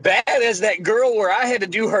as bad as that girl where I had to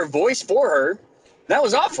do her voice for her. That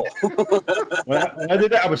was awful. When I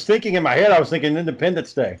did that, I was thinking in my head, I was thinking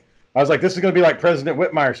Independence Day. I was like, this is going to be like President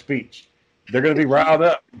Whitmire's speech. They're going to be riled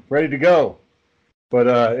up, ready to go. But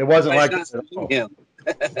it wasn't like this at all.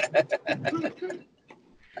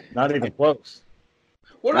 Not even close.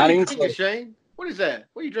 What are you drinking, Shane? What is that?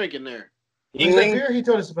 What are you drinking there? That beer he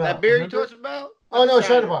told us about. That beer he told us about? Oh, no,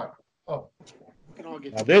 Shadowbar. Oh.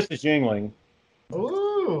 Now, this is Yingling.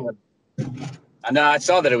 Ooh. I know, I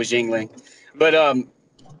saw that it was Yingling. But,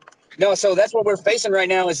 no, so that's what we're facing right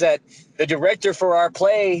now is that the director for our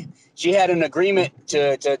play, she had an agreement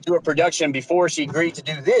to do a production before she agreed to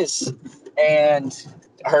do this. And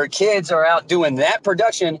her kids are out doing that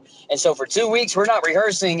production. And so for 2 weeks, we're not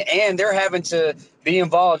rehearsing, and they're having to be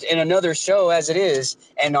involved in another show as it is.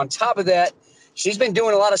 And on top of that, she's been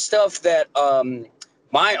doing a lot of stuff that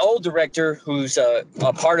my old director, who's a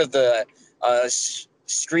part of the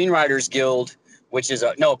Screenwriters Guild, which is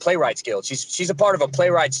a Playwrights Guild. She's a part of a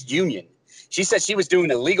playwrights union. She said she was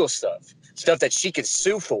doing illegal stuff that she could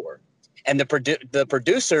sue for. And the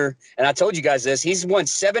producer, and I told you guys this, he's won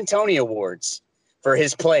 7 Tony Awards for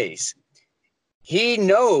his plays. He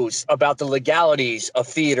knows about the legalities of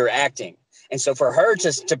theater acting. And so for her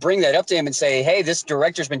to bring that up to him and say, hey, this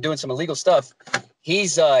director's been doing some illegal stuff,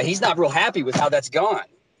 he's not real happy with how that's gone.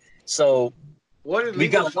 So what illegal we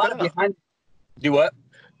got a lot of behind. Do what?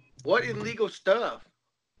 What illegal stuff?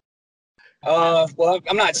 Well,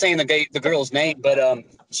 I'm not saying the girl's name, but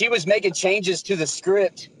she was making changes to the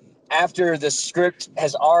script after the script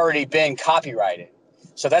has already been copyrighted.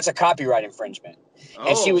 So that's a copyright infringement. Oh.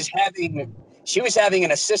 And she was having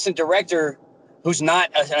an assistant director who's not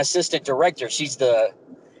an assistant director. She's the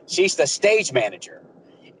stage manager.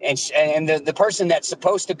 And the person that's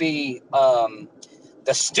supposed to be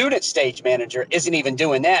the student stage manager isn't even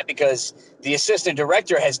doing that because the assistant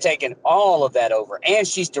director has taken all of that over, and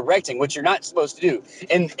she's directing, which you're not supposed to do.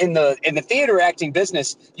 In the theater acting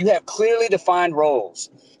business, you have clearly defined roles.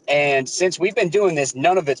 And since we've been doing this,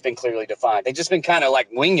 none of it's been clearly defined. They've just been kind of like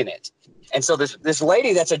winging it. And so this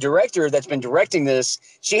lady that's a director that's been directing this,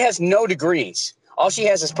 she has no degrees. All she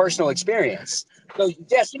has is personal experience. So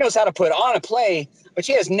yes, she knows how to put on a play, but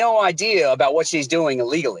she has no idea about what she's doing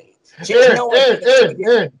illegally.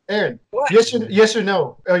 Aaron. Yes or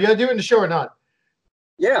no? Are you doing the show or not?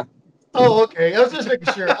 Yeah. Oh, okay. I was just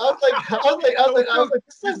making sure. I was like,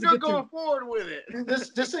 We're still going forward with it.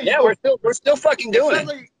 Yeah, we're still fucking doing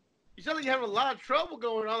it. You sound like you're having a lot of trouble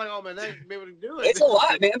going on. Like, oh man, I should be able to do it. It's a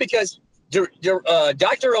lot, man, because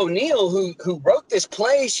Dr. O'Neill, who wrote this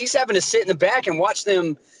play, she's having to sit in the back and watch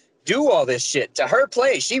them do all this shit to her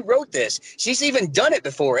play. She wrote this. She's even done it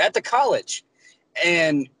before at the college,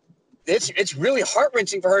 and it's really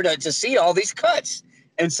heart-wrenching for her to see all these cuts.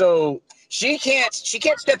 And so she can't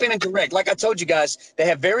step in and direct. Like I told you guys, they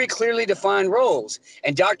have very clearly defined roles.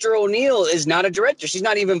 And Dr. O'Neill is not a director. She's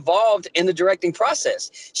not even involved in the directing process.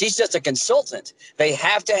 She's just a consultant. They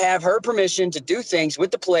have to have her permission to do things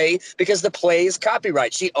with the play because the play is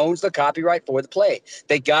copyright. She owns the copyright for the play.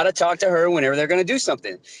 They got to talk to her whenever they're going to do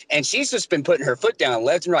something. And she's just been putting her foot down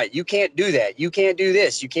left and right. You can't do that. You can't do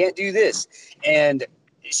this. You can't do this. And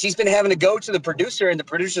she's been having to go to the producer, and the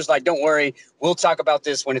producer's like, don't worry, we'll talk about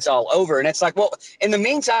this when it's all over. And it's like, well, in the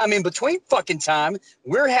meantime, in between fucking time,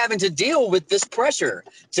 we're having to deal with this pressure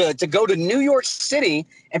to go to New York City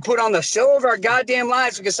and put on the show of our goddamn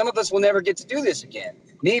lives because some of us will never get to do this again.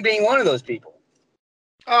 Me being one of those people.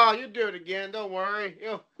 Oh, you'll do it again. Don't worry.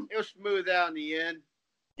 It'll smooth out in the end.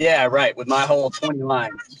 Yeah, right. With my whole 20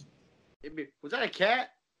 lines. Was that a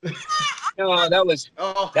cat? No, that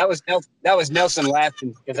was Nelson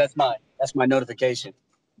laughing because that's my notification.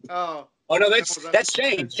 Oh no, that's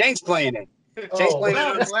Shane. Shane's playing it. Shane's playing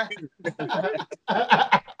it.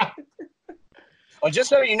 Well, just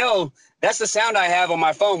so you know, that's the sound I have on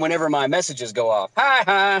my phone whenever my messages go off.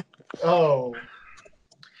 Hi. Oh.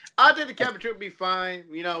 I think the cabin trip would be fine.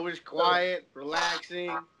 You know, we're just quiet,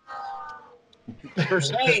 relaxing.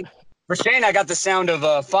 For Shane, I got the sound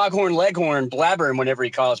of Foghorn Leghorn blabbering whenever he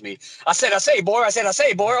calls me. I say, boy. Oh,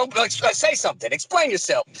 say something. Explain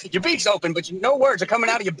yourself. Your beak's open, but no words are coming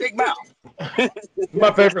out of your big mouth.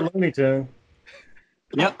 My favorite Looney Tune.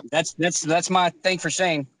 Yep, that's my thing for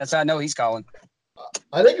Shane. That's how I know he's calling.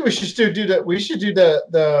 I think we should still do that. We should do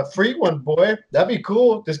the free one, boy. That'd be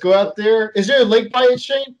cool. Just go out there. Is there a lake by it,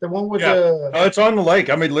 Shane? The one with the... Oh, it's on the lake.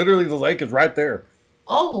 I mean, literally, the lake is right there.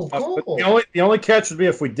 Oh, cool. The only catch would be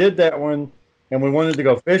if we did that one and we wanted to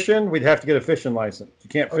go fishing, we'd have to get a fishing license. You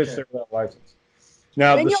can't fish there without a license.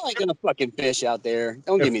 Now, man, y'all ain't gonna fucking fish out there.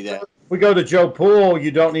 Don't give me that. If we go to Joe Pool,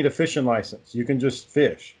 you don't need a fishing license. You can just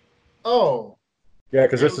fish. Oh. Yeah,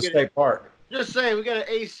 because it's a state park. Just saying, we got an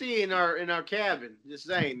AC in our cabin. Just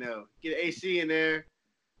saying, though. Get an AC in there.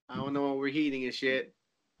 I don't know when we're heating and shit.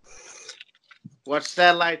 Watch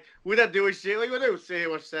satellite. We're not doing shit. What are you gonna do? Sit here,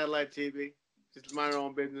 watch satellite TV. Just mind our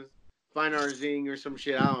own business. Find our zing or some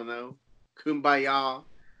shit. I don't know. Kumbaya.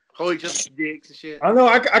 Hold each other's dicks and shit. I know.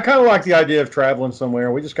 I kind of like the idea of traveling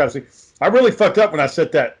somewhere. We just got to see. I really fucked up when I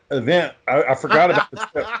set that event. I forgot about the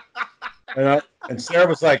trip. And Sarah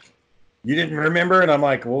was like, you didn't remember? And I'm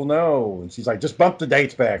like, well, no. And she's like, just bump the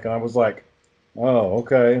dates back. And I was like, oh,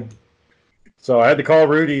 okay. So I had to call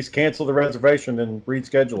Rudy's, cancel the reservation, and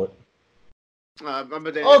reschedule it.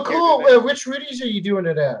 Oh, cool. Which Rudy's are you doing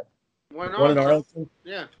it at? One in Arlington?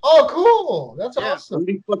 Yeah. Oh, cool. That's awesome.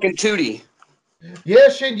 Rudy fucking Tootie. Yeah,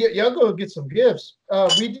 Shane, y'all go get some gifts.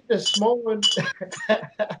 We did a small one. I'm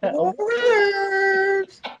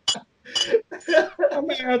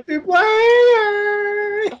out to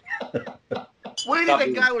play. What do you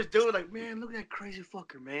think that guy was doing? Like, man, look at that crazy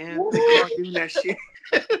fucker, man. Doing that shit.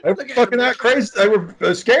 They were fucking that crazy. They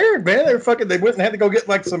were scared, man. They went and had to go get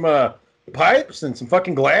like some pipes and some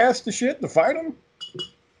fucking glass and shit to fight them.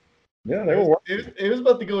 Yeah, they were. It was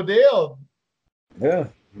about to go down. Yeah,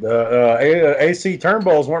 the AC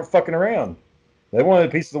turnbulls weren't fucking around. They wanted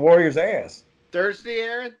a piece of the Warriors' ass. Thirsty,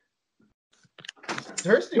 Aaron?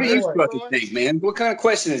 Thirsty What do you boy. fucking think, man? What kind of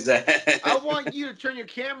question is that? I want you to turn your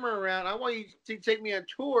camera around. I want you to take me on a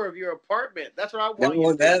tour of your apartment. That's what I want No,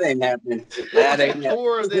 you to that do. ain't happening. That That ain't a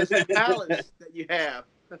tour of this palace that you have.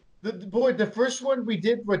 The first one we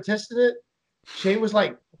did for testing it, Shane was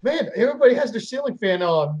like, "Man, everybody has their ceiling fan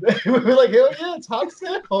on." We were like, "Hell yeah, it's hot as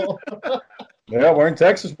hell." Yeah, we're in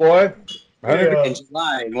Texas, boy. In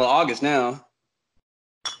July, well, August now.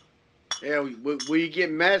 Yeah, will you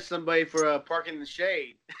get mad at somebody for parking in the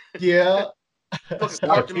shade? Yeah. Fucking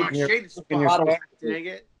parked in my Keeping your- shaded keeping your spot. spot. Dang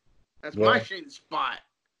it. That's Yeah. my shaded spot.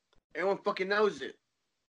 Everyone fucking knows it.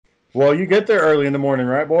 Well, you get there early in the morning,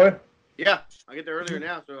 right, boy? Yeah, I get there earlier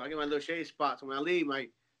now, so I get my little shade spot. So when I leave, my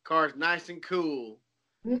car's nice and cool.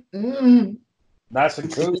 Nice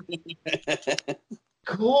and cool.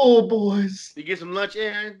 Cool, boys. You get some lunch,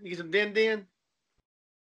 Aaron? You get some din-din?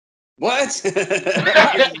 What? You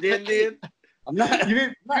get some din-din? I'm not. You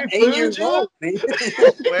didn't I'm food, 8 years John? old, man.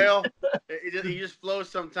 Well, you just flow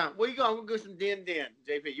sometimes. Where you go? I'm going to go some din-din.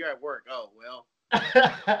 JP, you're at work. Oh, well.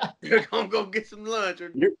 You're going to go get some lunch.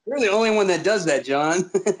 Or, You're the only one that does that, John.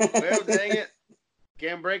 well, dang it.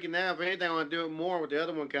 Can't break it now. If anything, I want to do it more with the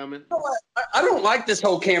other one coming. I don't like this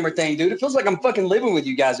whole camera thing, dude. It feels like I'm fucking living with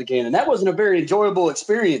you guys again, and that wasn't a very enjoyable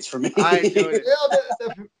experience for me. I enjoyed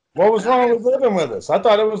it. What was wrong with living with us? I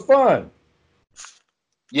thought it was fun.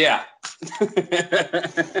 Yeah.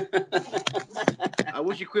 I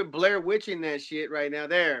wish you quit Blair Witching that shit right now.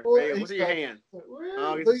 There. Well, Hey, what's in your hand?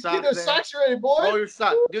 Oh, get get the socks those there. socks ready, boy. Oh, your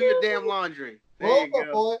sock. Do your damn laundry. There Roll you up,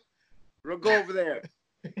 go. boy. Go over there.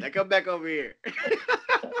 Now come back over here.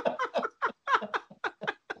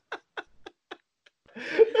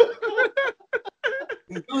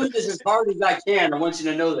 I'm doing this as hard as I can. I want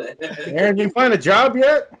you to know that. Aaron, you find a job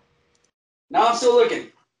yet? No, I'm still looking.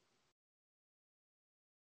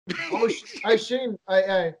 Oh, Shane,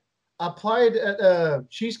 I applied at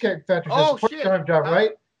Cheesecake Factory Oh, as a shit. part-time job,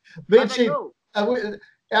 right? How'd But that Shane, go?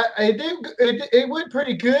 it went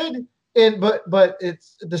pretty good, but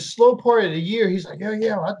it's the slow part of the year. He's like,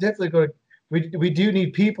 yeah, I'll definitely go. We do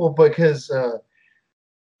need people because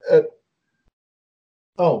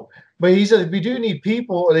but he said we do need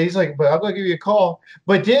people, and he's like, but I'm gonna give you a call.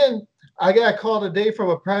 But then I got a call today from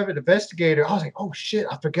a private investigator. I was like, oh shit,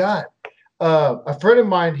 I forgot. A friend of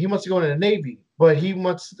mine, he wants to go into the Navy, but he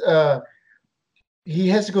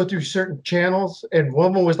has to go through certain channels, and one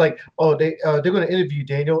of them was like, "Oh, they're going to interview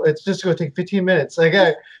Daniel. It's just going to take 15 minutes." Like,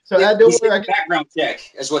 so I He's don't. getting a background check.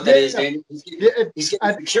 That's what that is, Daniel. He's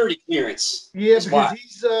getting security clearance. Yeah, That's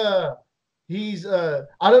because why. he's I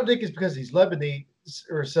don't think it's because he's Lebanese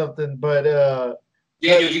or something, but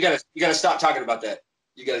Daniel, you gotta stop talking about that.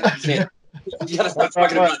 You gotta stop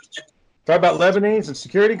talking about that. Talk about Lebanese and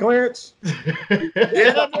security clearance.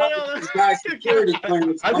 This guy's security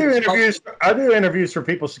clearance. I do interviews for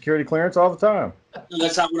people's security clearance all the time.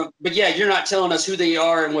 That's not what but yeah, you're not telling us who they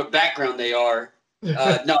are and what background they are.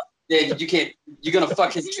 No, you can't. You're gonna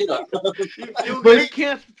fuck his shit up. You'll get us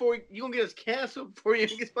canceled before you gonna get us canceled before you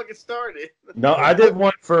get fucking started. No, I did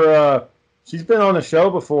one for. She's been on the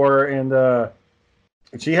show before, and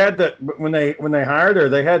she had to when they hired her,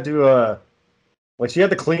 they had to like she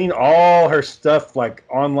had to clean all her stuff like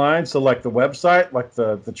online. So like the website, like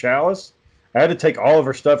the chalice, I had to take all of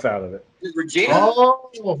her stuff out of it. Regina?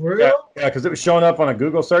 Oh, for real? Yeah, because it was showing up on a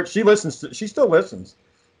Google search. She listens. She still listens,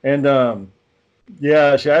 and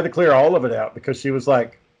yeah, she had to clear all of it out because she was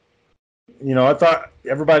like, I thought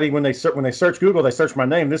everybody when they search Google, they search my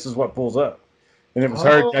name. This is what pulls up, and it was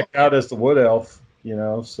her decked out as the Wood Elf.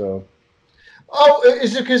 So. Oh,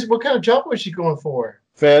 is it because what kind of job was she going for?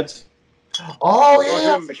 Feds. Oh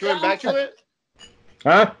yeah. She went back to it.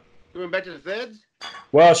 Huh? She went back to the feds.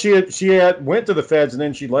 Well, she had went to the feds and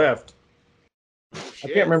then she left. I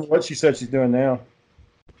can't remember what she said she's doing now.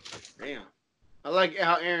 Damn. I like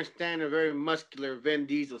how Aaron's standing very muscular Vin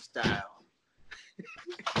Diesel style.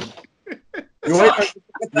 You wait on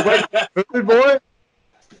food, boy?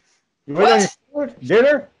 You wait on your food?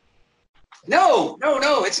 Dinner? No.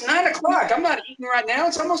 It's 9 o'clock. I'm not eating right now.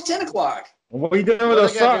 It's almost 10 o'clock. What are you doing with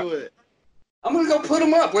those socks? I'm gonna go put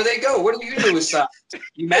them up. Where they go? What are you doing with socks?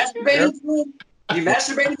 You masturbating to them? You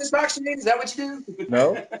masturbating to socks? Is that what you do?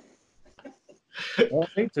 No. I don't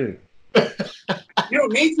need to. You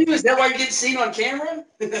don't need to? Is that why you're getting seen on camera?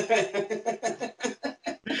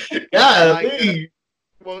 Yeah.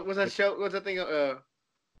 What was that show? What was that thing? What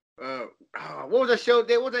was that show?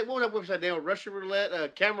 What was that website? Russian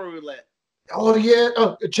roulette, camera roulette. Oh yeah,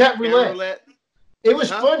 chat roulette. It was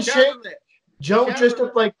fun, Shane. Joe dressed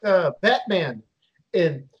up like Batman,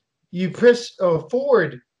 and you press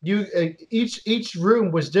forward. You each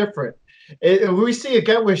room was different. And when we see a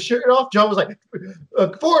guy with his shirt off, John was like,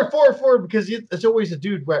 forward, because it's always a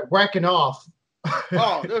dude whacking off.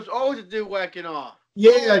 Oh, there's always a dude whacking off.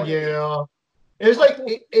 Yeah. It was like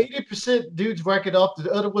 80% dudes whacking off.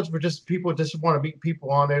 The other ones were just people just want to meet people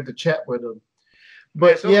on there to chat with them.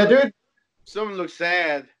 But dude. Some of them look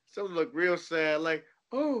sad. Some of them look real sad. Like,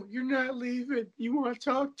 oh, you're not leaving. You want to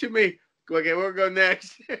talk to me. Okay, we'll go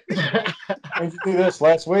next. Did you do this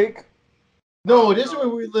last week? No, this is where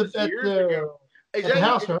we lived at the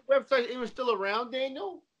house. Is the website even still around,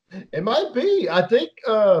 Daniel? It might be. I think,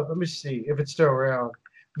 let me see if it's still around.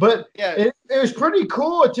 But yeah, it was pretty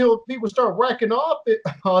cool until people start whacking off it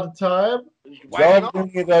all the time. Y'all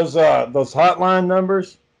give me those hotline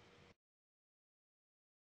numbers?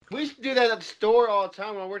 We used to do that at the store all the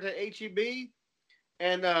time when I worked at HEB.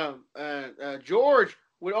 And George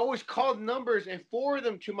would always call numbers and forward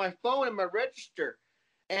them to my phone and my register.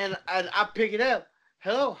 And I pick it up.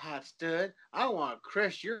 Hello, hot stud. I want to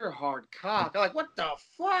crush your hard cock. I'm like, what the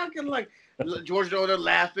fuck? And like, George over there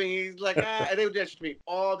laughing. He's like, and they would do that to me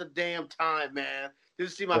all the damn time, man.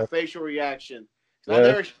 Just to see my facial reaction. I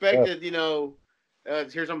never expected, to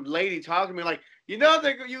hear some lady talking to me like, you're going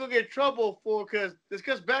to get in trouble because this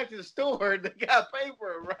comes back to the store and they got to pay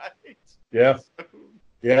for it, right? Yeah.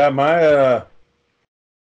 Yeah,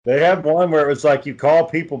 they had one where it was like you call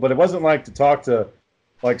people, but it wasn't like to talk to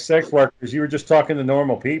like sex workers. You were just talking to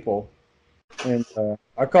normal people. And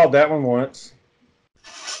I called that one once.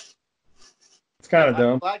 It's kind of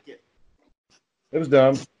dumb. I like it. It was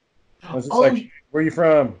dumb. I was just like, where are you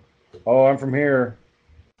from? Oh, I'm from here.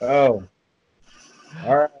 Oh.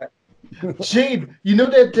 All right. Shane, you know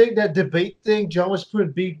that debate thing John was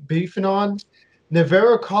putting beefing on?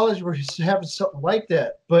 Navarro College were having something like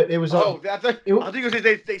that, but it was I think it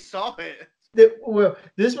was they saw it. Well,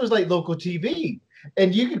 this was like local TV,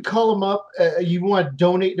 and you could call them up. You want to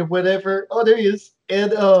donate to whatever. Oh, there he is.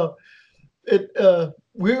 And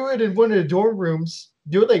we were in one of the dorm rooms.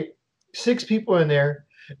 There were like 6 people in there,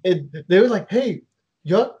 and they were like, "Hey,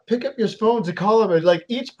 you pick up your phones and call them." And like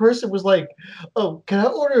each person was like, "Oh, can I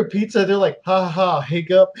order a pizza?" They're like, "Ha ha,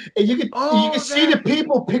 hang up." And you can see the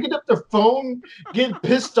people picking up their phone, getting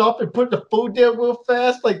pissed off and putting the phone down real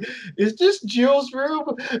fast. Like, is this Jill's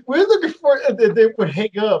room? We're looking for it. And they would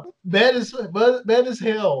hang up. Mad as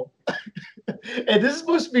hell. And this is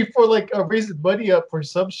supposed to be for like raising money up for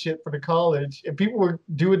some shit for the college, and people were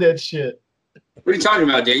doing that shit. What are you talking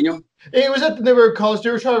about, Daniel? It was at the Navarro College. They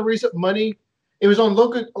were trying to raise up money. It was on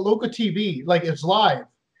local TV, like it's live,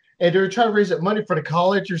 and they were trying to raise up money for the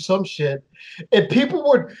college or some shit. And people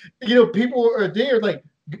were there like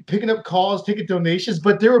picking up calls, taking donations,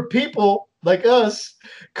 but there were people like us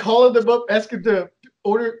calling them up, asking to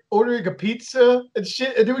ordering a pizza and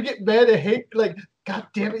shit, and they would get mad and hate, like, God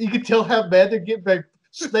damn it! You could tell how mad they're getting by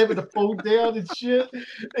slamming the phone down and shit.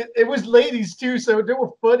 It was ladies too, so they were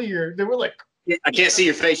funnier. They were like, I can't see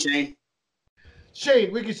your face, Shane.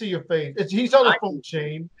 Shane, we can see your face. He's on the phone,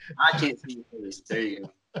 Shane. I can't see your face. There you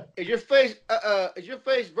go. Is your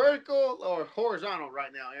face vertical or horizontal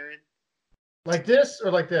right now, Aaron? Like this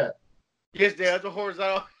or like that? Yes, Dad. That's a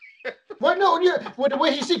horizontal. Well, no, yeah. Well, the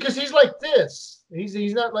way he see, because he's like this. He's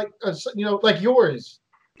not like like yours.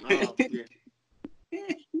 Oh, yeah.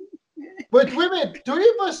 But wait a minute,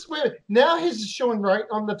 3 of us. Wait a minute. Now his is showing right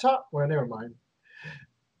on the top. Well, never mind.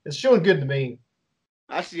 It's showing good to me.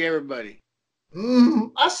 I see everybody.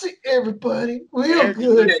 I see everybody real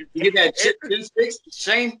good. You get that chip tooth fixed,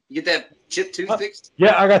 Shane? You get that chip tooth fixed?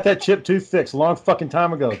 Yeah, I got that chip tooth fixed a long fucking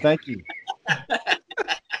time ago. Thank you.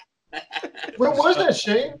 Where was that,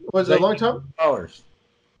 Shane? Was it a long time? $8.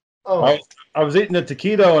 Oh, I was eating a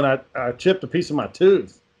taquito and I chipped a piece of my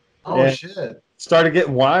tooth. Oh shit! Started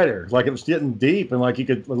getting wider, like it was getting deep, and like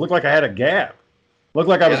it looked like I had a gap. Looked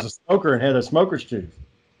like I was a smoker and had a smoker's tooth.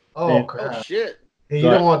 Oh crap! Oh shit! Hey, you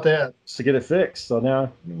don't want that. To get it fixed. So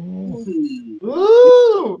now,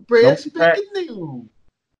 ooh, brand spanking new.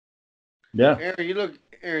 Yeah. Aaron,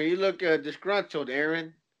 you look disgruntled,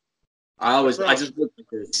 Aaron. I just look like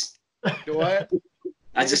this. What?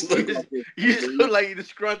 I just look like this. You just look like you're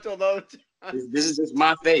disgruntled all the time. This is just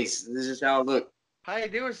my face. This is how I look. How you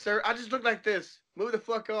doing, sir? I just look like this. Move the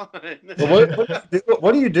fuck on.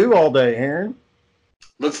 What do you do all day, Aaron?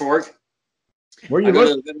 Look for work. Where you I go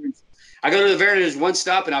to the Veterans One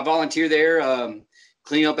Stop and I volunteer there,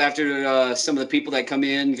 clean up after some of the people that come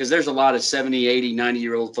in, because there's a lot of 70, 80,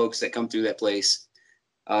 90-year-old folks that come through that place.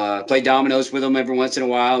 Play dominoes with them every once in a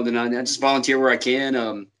while, and then I just volunteer where I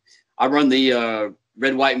can. I run the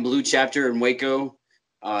Red, White, and Blue chapter in Waco.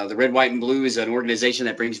 The Red, White, and Blue is an organization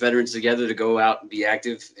that brings veterans together to go out and be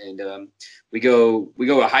active. And we go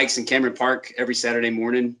to hikes in Cameron Park every Saturday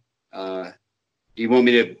morning. Do you want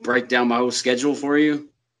me to break down my whole schedule for you?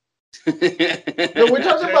 No, we're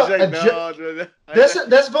talking about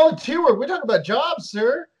that's volunteer work. We're talking about jobs,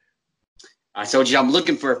 sir. I told you I'm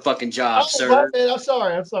looking for a fucking job, sir. Man, I'm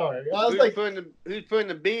sorry. I was who's putting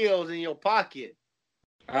the bills in your pocket?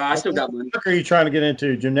 I still got money. What are you trying to get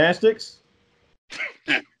into? Gymnastics?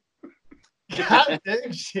 God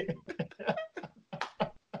dang shit.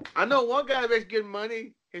 I know one guy that makes good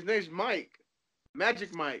money. His name's Mike.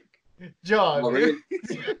 Magic Mike. John. Oh, really?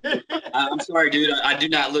 I'm sorry, dude. I do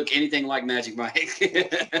not look anything like Magic Mike.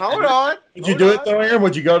 Hold on. Would you do it though, Aaron?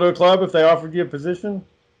 Would you go to a club if they offered you a position?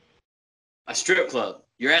 A strip club.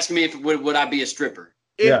 You're asking me if would I be a stripper?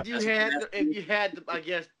 If you had, I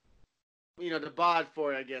guess, the bod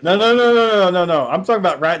for it, I guess. No. I'm talking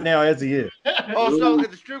about right now as he is. Oh, so if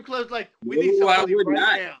the strip club's like, we need somebody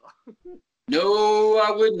right now. No, I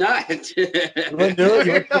would not. You wouldn't do it?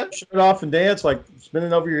 You would put your shirt off and dance, like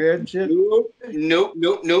spinning over your head and shit? Nope. Couldn't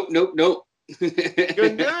do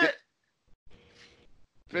it.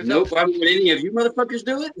 Nope. Why would any of you motherfuckers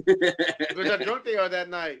do it? Because how drunk they are that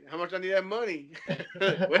night. How much I need that money?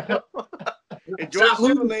 Well, stop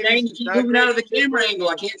moving, Shane. You keep moving out of the camera angle.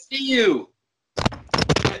 I can't see you.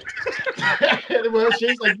 Well,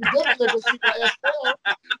 she's like, you definitely go see my ass.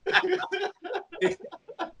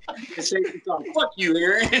 Fuck you,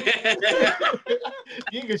 Aaron.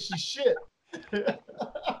 You ain't gonna see shit.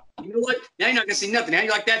 You know what? Now you're not gonna see nothing. Now you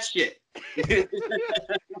like that shit.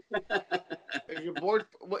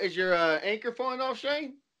 Is your anchor falling off,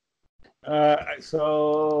 Shane?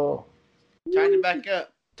 So tighten it back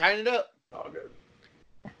up. Tighten it up. All good.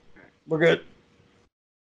 We're good.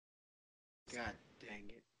 God dang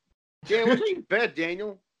it. Dan, what's on your bed,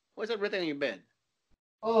 Daniel? What's that red thing on your bed?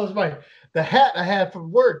 Oh, it's the hat I had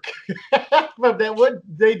from work. From that one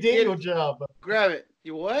day Daniel job. Grab it.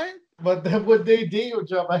 You what? But that one day Daniel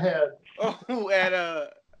job I had. Oh,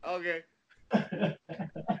 okay.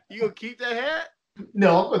 You gonna keep that hat?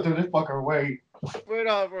 No, I'm gonna throw this fucker away. Put it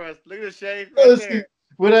on for us. Look at the shade. Let's see.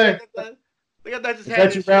 Look at that. Is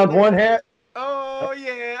that your round one hat? Oh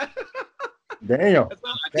yeah. Damn. What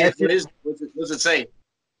does it say?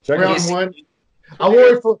 Check round one. I wore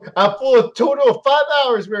it for a total of 5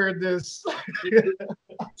 hours wearing this.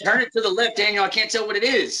 Turn it to the left, Daniel. I can't tell what it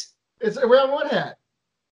is. It's a round one hat.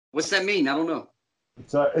 What's that mean? I don't know.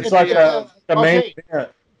 It's like a main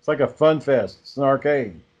event. It's like a fun fest. It's an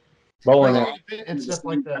arcade. Bowling alley. And stuff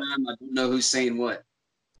like that. I don't know who's saying what.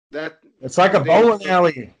 It's like a bowling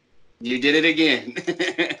alley. You did it again.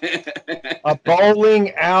 A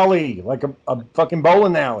bowling alley. Like a fucking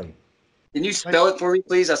bowling alley. Can you spell it for me,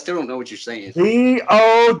 please? I still don't know what you're saying. BOWLING.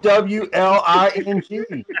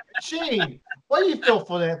 Shane, what do you feel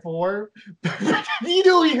for that for? You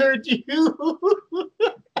know he heard you.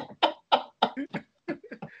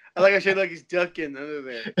 I like I said, like he's ducking under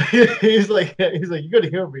there. he's like, you gotta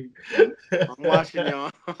hear me. I'm watching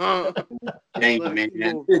y'all. Dang,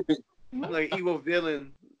 man. Like evil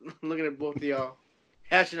villain looking at both of y'all.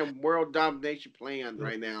 Hatching a world domination plan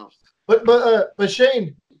right now. But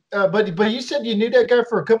Shane, but you said you knew that guy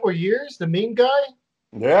for a couple of years, the meme guy?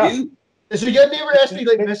 Yeah. So you guys never actually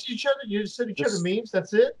message each other? You just sent each other memes,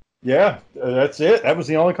 that's it? Yeah, that's it. That was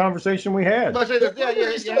the only conversation we had. But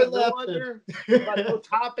no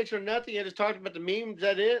topics or nothing. You just talked about the memes. Is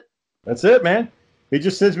that it? That's it, man. He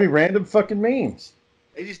just sends me random fucking memes.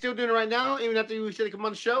 Is he still doing it right now, even after you said he come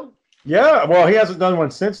on the show? Yeah, well, he hasn't done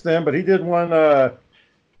one since then, but he did one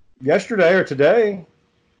yesterday or today.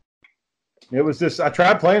 It was this. I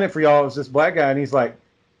tried playing it for y'all. It was this black guy, and he's like,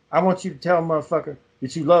 "I want you to tell a motherfucker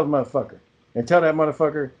that you love motherfucker, and tell that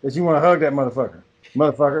motherfucker that you want to hug that motherfucker.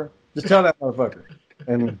 Motherfucker, just tell that motherfucker."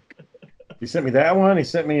 And he sent me that one. He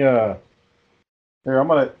sent me here. I'm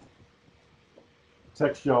gonna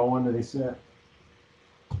text y'all one that he sent.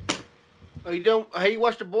 Oh, you don't? Have you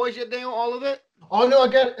watched The Boys yet, Daniel? All of it? Oh no, I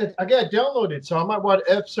got it downloaded, so I might watch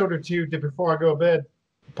an episode or two before I go to bed.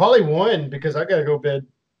 Probably one because I gotta go to bed.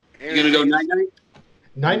 You gonna go night night?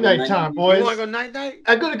 Night time, boys. You wanna go night night?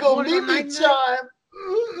 I'm gonna go night time.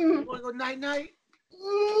 You wanna go night night?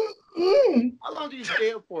 How long do you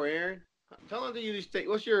stay up for, Aaron? How long do you stay?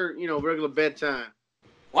 What's your regular bedtime?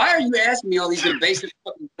 Why are you asking me all these basic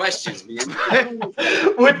fucking questions, man?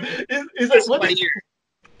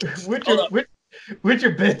 When's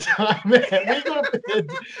your bedtime, man? When you go to bed?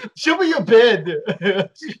 Show me your bed.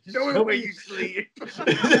 Show me where you sleep.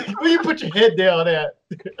 Where you put your head down at?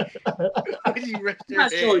 Where you rest I'm your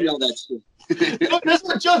not showing head. y'all that shit. That's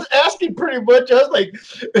what Joe's asking pretty much. I was like,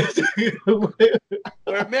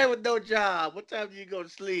 For a man with no job, what time do you go to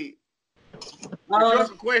sleep? Uh,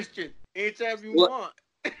 Just a question. Anytime you what- want.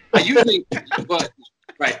 I usually, but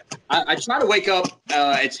right. I try to wake up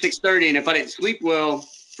at 6:30, and if I didn't sleep well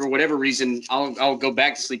for whatever reason, I'll go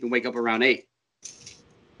back to sleep and wake up around 8.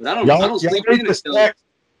 But I don't sleep in until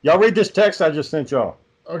Y'all read this text I just sent y'all.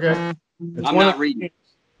 okay. It's I'm one not of- reading.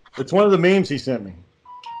 It's one of the memes he sent me.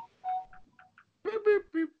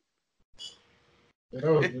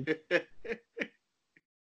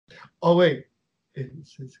 Oh wait. This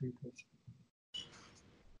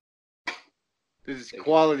is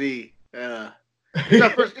quality. It's our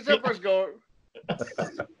first go.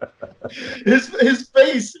 His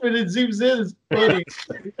face when it zooms in is funny.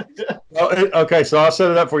 Okay, so I'll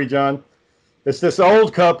set it up for you, John. It's this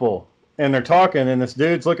old couple, and they're talking, and this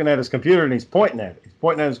dude's looking at his computer, and he's pointing at it. He's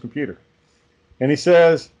pointing at his computer. And he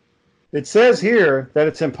says, it says here that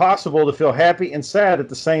it's impossible to feel happy and sad at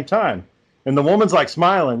the same time. And the woman's like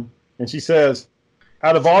smiling, and she says,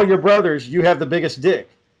 out of all your brothers, you have the biggest dick.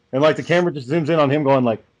 And like the camera just zooms in on him going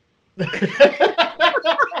like,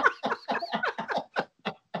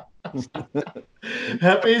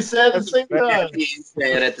 Happy and sad at the same time. Happy and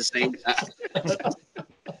sad at the same time.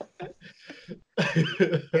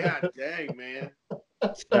 God dang, man.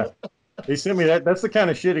 yeah. He sent me that. That's the kind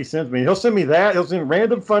of shit he sends me. He'll send me that. He'll send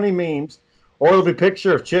random funny memes, or it'll be a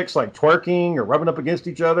picture of chicks like twerking or rubbing up against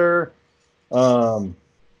each other.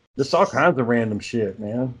 Just all kinds of random shit,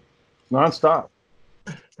 man. Nonstop.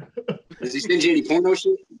 Does he send you any porno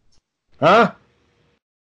shit? Huh?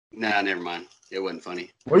 Nah, never mind. It wasn't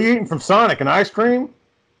funny. What are you eating from Sonic? An ice cream?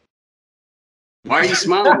 Why are you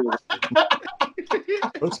smiling?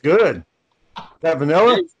 Looks good. That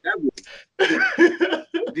vanilla?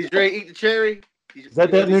 Did Dre eat the cherry? Is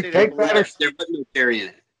that new cake batter? There was no cherry in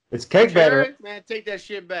it. It's cake batter. Cherry? Man, take that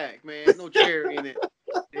shit back, man. There's no cherry in it.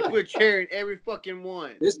 They put cherry in every fucking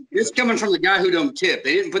one. This coming from the guy who don't tip.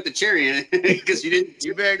 They didn't put the cherry in it because you didn't.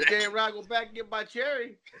 You better damn right go back and get my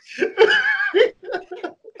cherry.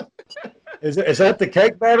 Is that the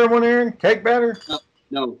cake batter one, Aaron? Cake batter?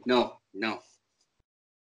 No.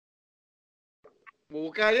 Well,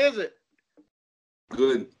 what kind is it?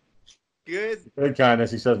 Good. Good. Good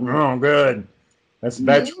kindness. He says, no, good. That's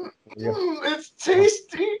bad. It's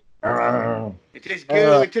tasty. It tastes good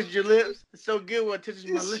when it touches your lips. It's so good when it touches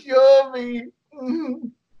my It's lips. yummy.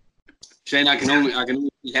 Shane, I can only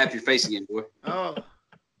see half your face again, boy. Oh,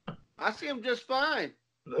 I see him just fine.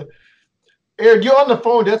 Aaron, you're on the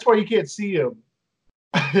phone. That's why you can't see him.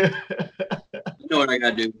 You know what I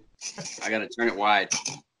gotta do? I gotta turn it wide.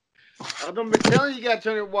 I've been telling you, you gotta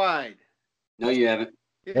turn it wide. No, you haven't.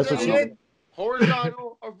 That's what she said.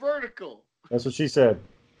 Horizontal or vertical. That's what she said.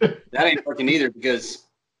 That ain't working either because,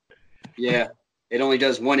 yeah, it only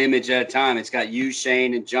does one image at a time. It's got you,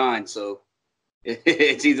 Shane, and John. So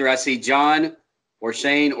it's either I see John or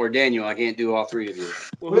Shane or Daniel. I can't do all three of you.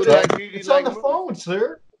 Well, who did I do? It's on the phone,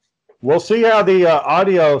 sir. We'll see how the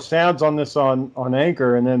audio sounds on this on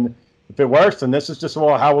Anchor, and then if it works, then this is just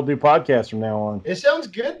how we'll do podcasts from now on. It sounds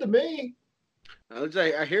good to me.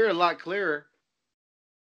 I hear it a lot clearer.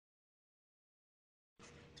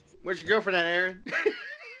 Where's your girlfriend at, Aaron?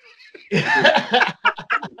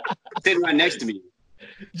 Sitting right next to me.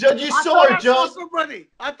 John, you saw her, John. Somebody.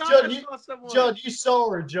 I thought John, I saw someone. John, you saw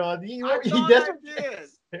her, John. I did.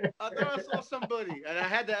 I thought I saw somebody, and I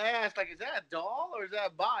had to ask, like, is that a doll or is that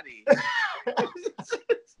a body?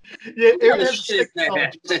 Yeah, What Aaron kind of has a shit is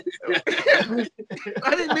sex that?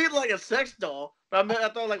 I didn't mean like a sex doll, but I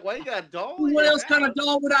thought, like, why you got a doll? What else kind of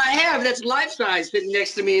doll would I have that's life size sitting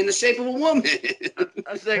next to me in the shape of a woman?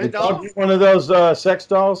 A sex Did doll? y'all get one of those sex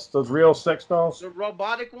dolls, those real sex dolls? The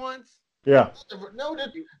robotic ones? Yeah. No,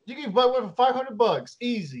 you can buy one for $500.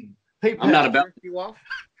 Easy. PayPal. I'm not about. You off?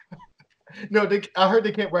 No, I heard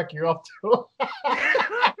they can't wreck you off too.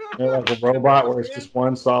 Yeah, like a robot where it's just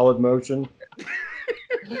one solid motion.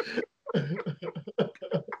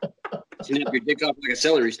 Snap your dick off like a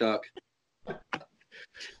celery stalk.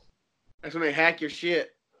 That's when they hack your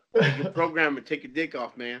shit. They can program and take your dick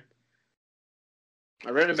off, man.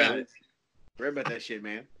 I read about it. I read about that shit,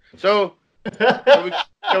 man. So we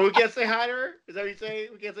can't say hi to her? Is that what you say?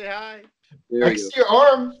 We can't say hi? There I you can go. see your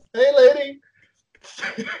arm. Hey, lady.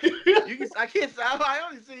 I can't. I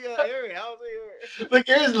only see Aaron. I don't see her. Like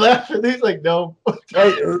Aaron's laughing. He's like, no.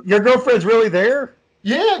 Hey, your girlfriend's really there?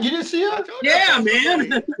 Yeah, you didn't see it? Yeah,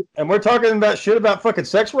 man. And we're talking about shit about fucking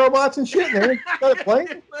sex robots and shit. And got it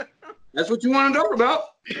playing. That's what you want to talk about.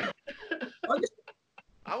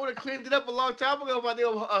 I would have cleaned it up a long time ago if I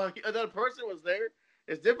knew another person was there.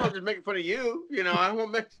 It's different just making fun of you. You know, I don't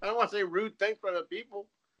want to say rude things for other people.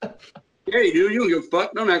 Yeah, you do. You don't give a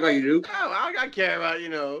fuck. Don't act like you do. No, I care about, you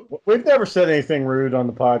know. We've never said anything rude on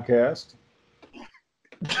the podcast.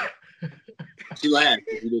 She laughed.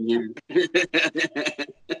 You didn't hear.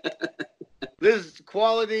 This is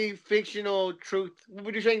quality fictional truth. What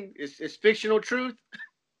would you saying? It's fictional truth.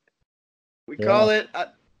 We call it. I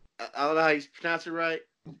don't know how you pronounce it right.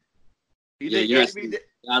 You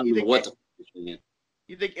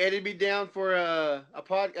think Eddie'd be down for a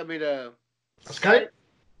pod? I mean, Skype.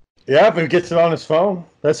 Yeah, if he gets it on his phone.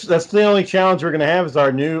 That's the only challenge we're gonna have is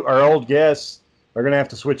our old guests are gonna have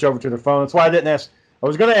to switch over to their phone. That's why I didn't ask. I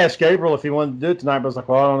was gonna ask Gabriel if he wanted to do it tonight, but I was like,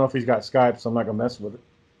 well, I don't know if he's got Skype, so I'm not gonna mess with it.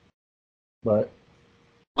 But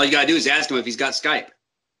all you gotta do is ask him if he's got Skype.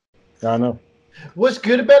 I know. What's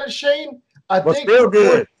good about it, Shane? I think real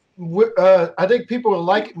good? I think people will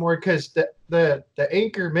like it more because the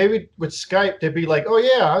anchor, maybe with Skype, they'd be like, oh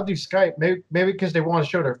yeah, I'll do Skype. Maybe because they want to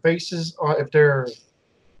show their faces if they're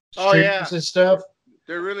streamers and stuff.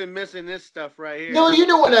 They're really missing this stuff right here. No, you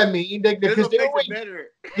know what I mean. Because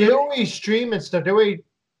they always stream and stuff. They always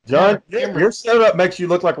John, your setup makes you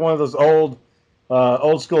look like one of those old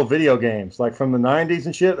school video games, like from the 90s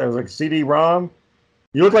and shit. There was like CD-ROM.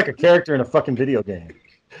 You look like a character in a fucking video game.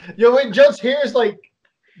 Yo, wait, John's hair is like,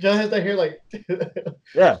 John has that hair like,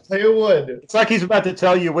 yeah, like it would. It's like he's about to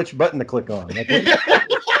tell you which button to click on.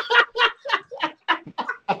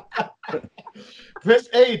 Press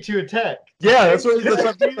A to attack. Yeah, that's what he's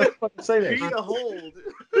fucking say there. Be a hold.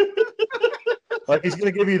 Like he's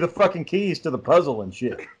gonna give you the fucking keys to the puzzle and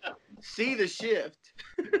shit. See the shift.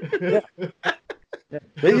 Yeah. Yeah.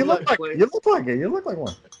 You look like it. You look like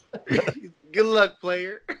one. Good luck,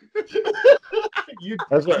 player.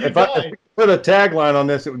 That's what, if I put a tagline on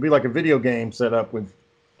this, it would be like a video game set up with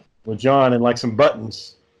John and like some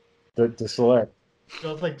buttons to select.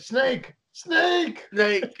 So it's like Snake. A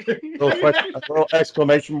little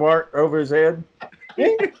exclamation mark over his head.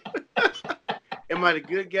 Am I the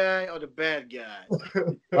good guy or the bad guy?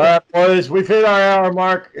 All right, boys, we've hit our hour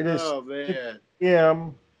mark. It is 6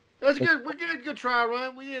 p.m. That's good. We're getting a good try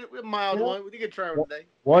run. We did a mild one. We did a good try run today.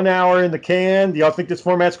 1 hour in the can. Do y'all think this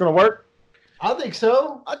format's going to work? I think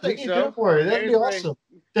so. I think so. Go for it. That'd be awesome.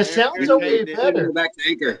 The sounds are way better.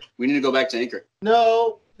 We need to go back to Anchor.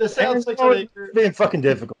 No, the sounds like Anchor. It's being fucking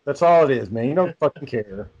difficult. That's all it is, man. You don't fucking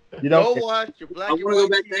care. You don't. Go watch your black and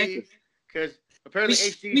white TV because apparently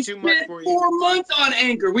HD is too much for you. 4 months on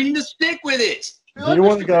Anchor. We need to stick with it. You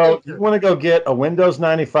want to go? You want to go get a Windows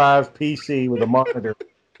 95 PC with a monitor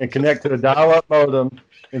and connect to the dial-up modem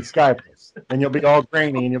and Skype us, and you'll be all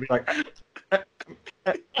grainy, and you'll be like.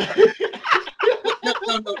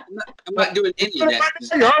 No, I'm not doing any of that.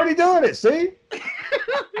 You're already doing it. See? I'm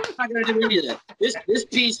not going to do any of that. This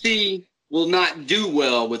PC will not do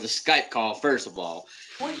well with a Skype call, first of all.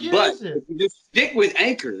 But if we just stick with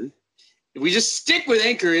Anchor,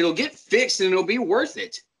 it'll get fixed and it'll be worth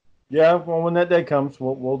it. Yeah, well, when that day comes,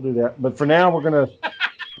 we'll do that. But for now, we're gonna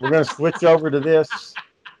switch over to this,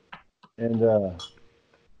 and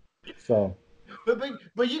so.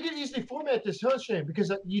 But you can easily format this, huh, Shane?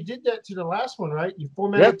 Because you did that to the last one, right? You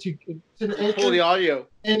formatted to the pull the audio,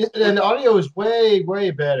 and the audio is way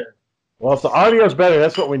better. Well, if the audio is better,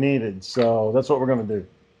 that's what we needed. So that's what we're gonna do.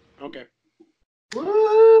 Okay.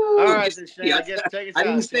 Woo! All right, then, Shane, I guess take us out. I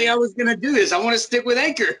didn't say I was gonna do this. I want to stick with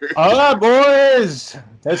Anchor. All right, boys.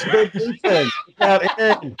 That's Big Beefin. Check out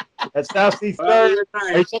Aaron. That's Southeast Third.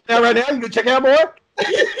 Are you checking out right now? You can check out more.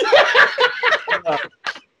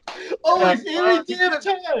 It's every damn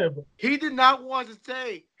time. He did not want to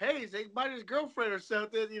say, "Hey, say by his girlfriend or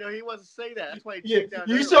something." You know, he wants to say that. That's why he checked out.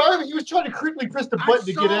 You saw him. He was trying to quickly press the button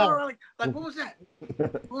to get out. Like, what was that?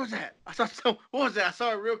 What was that? What was that? I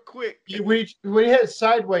saw it real quick. When he had it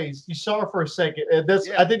sideways, you saw her for a second, and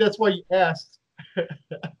I think that's why you asked.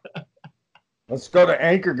 Let's go to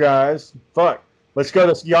Anchor, guys. Fuck. Let's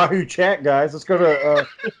go to Yahoo Chat, guys. Let's go to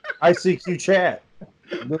ICQ Chat.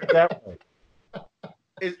 Do it that way.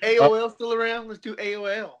 Is AOL still around? Let's do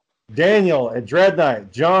AOL. Daniel at Dread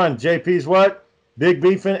Knight. John, JP's what? Big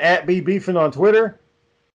Beefin at B Beefin on Twitter.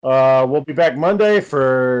 We'll be back Monday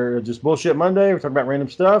for just Bullshit Monday. We're talking about random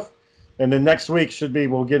stuff. And then next week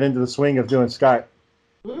we'll get into the swing of doing Skype.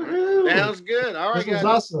 Woo-hoo. Sounds good. All right, guys. This was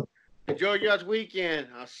awesome. Enjoy y'all's weekend.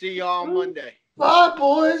 I'll see y'all on Monday. Bye,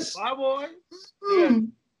 boys. Bye, boys.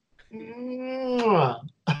 Mm.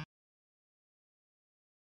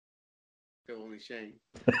 Only Shane.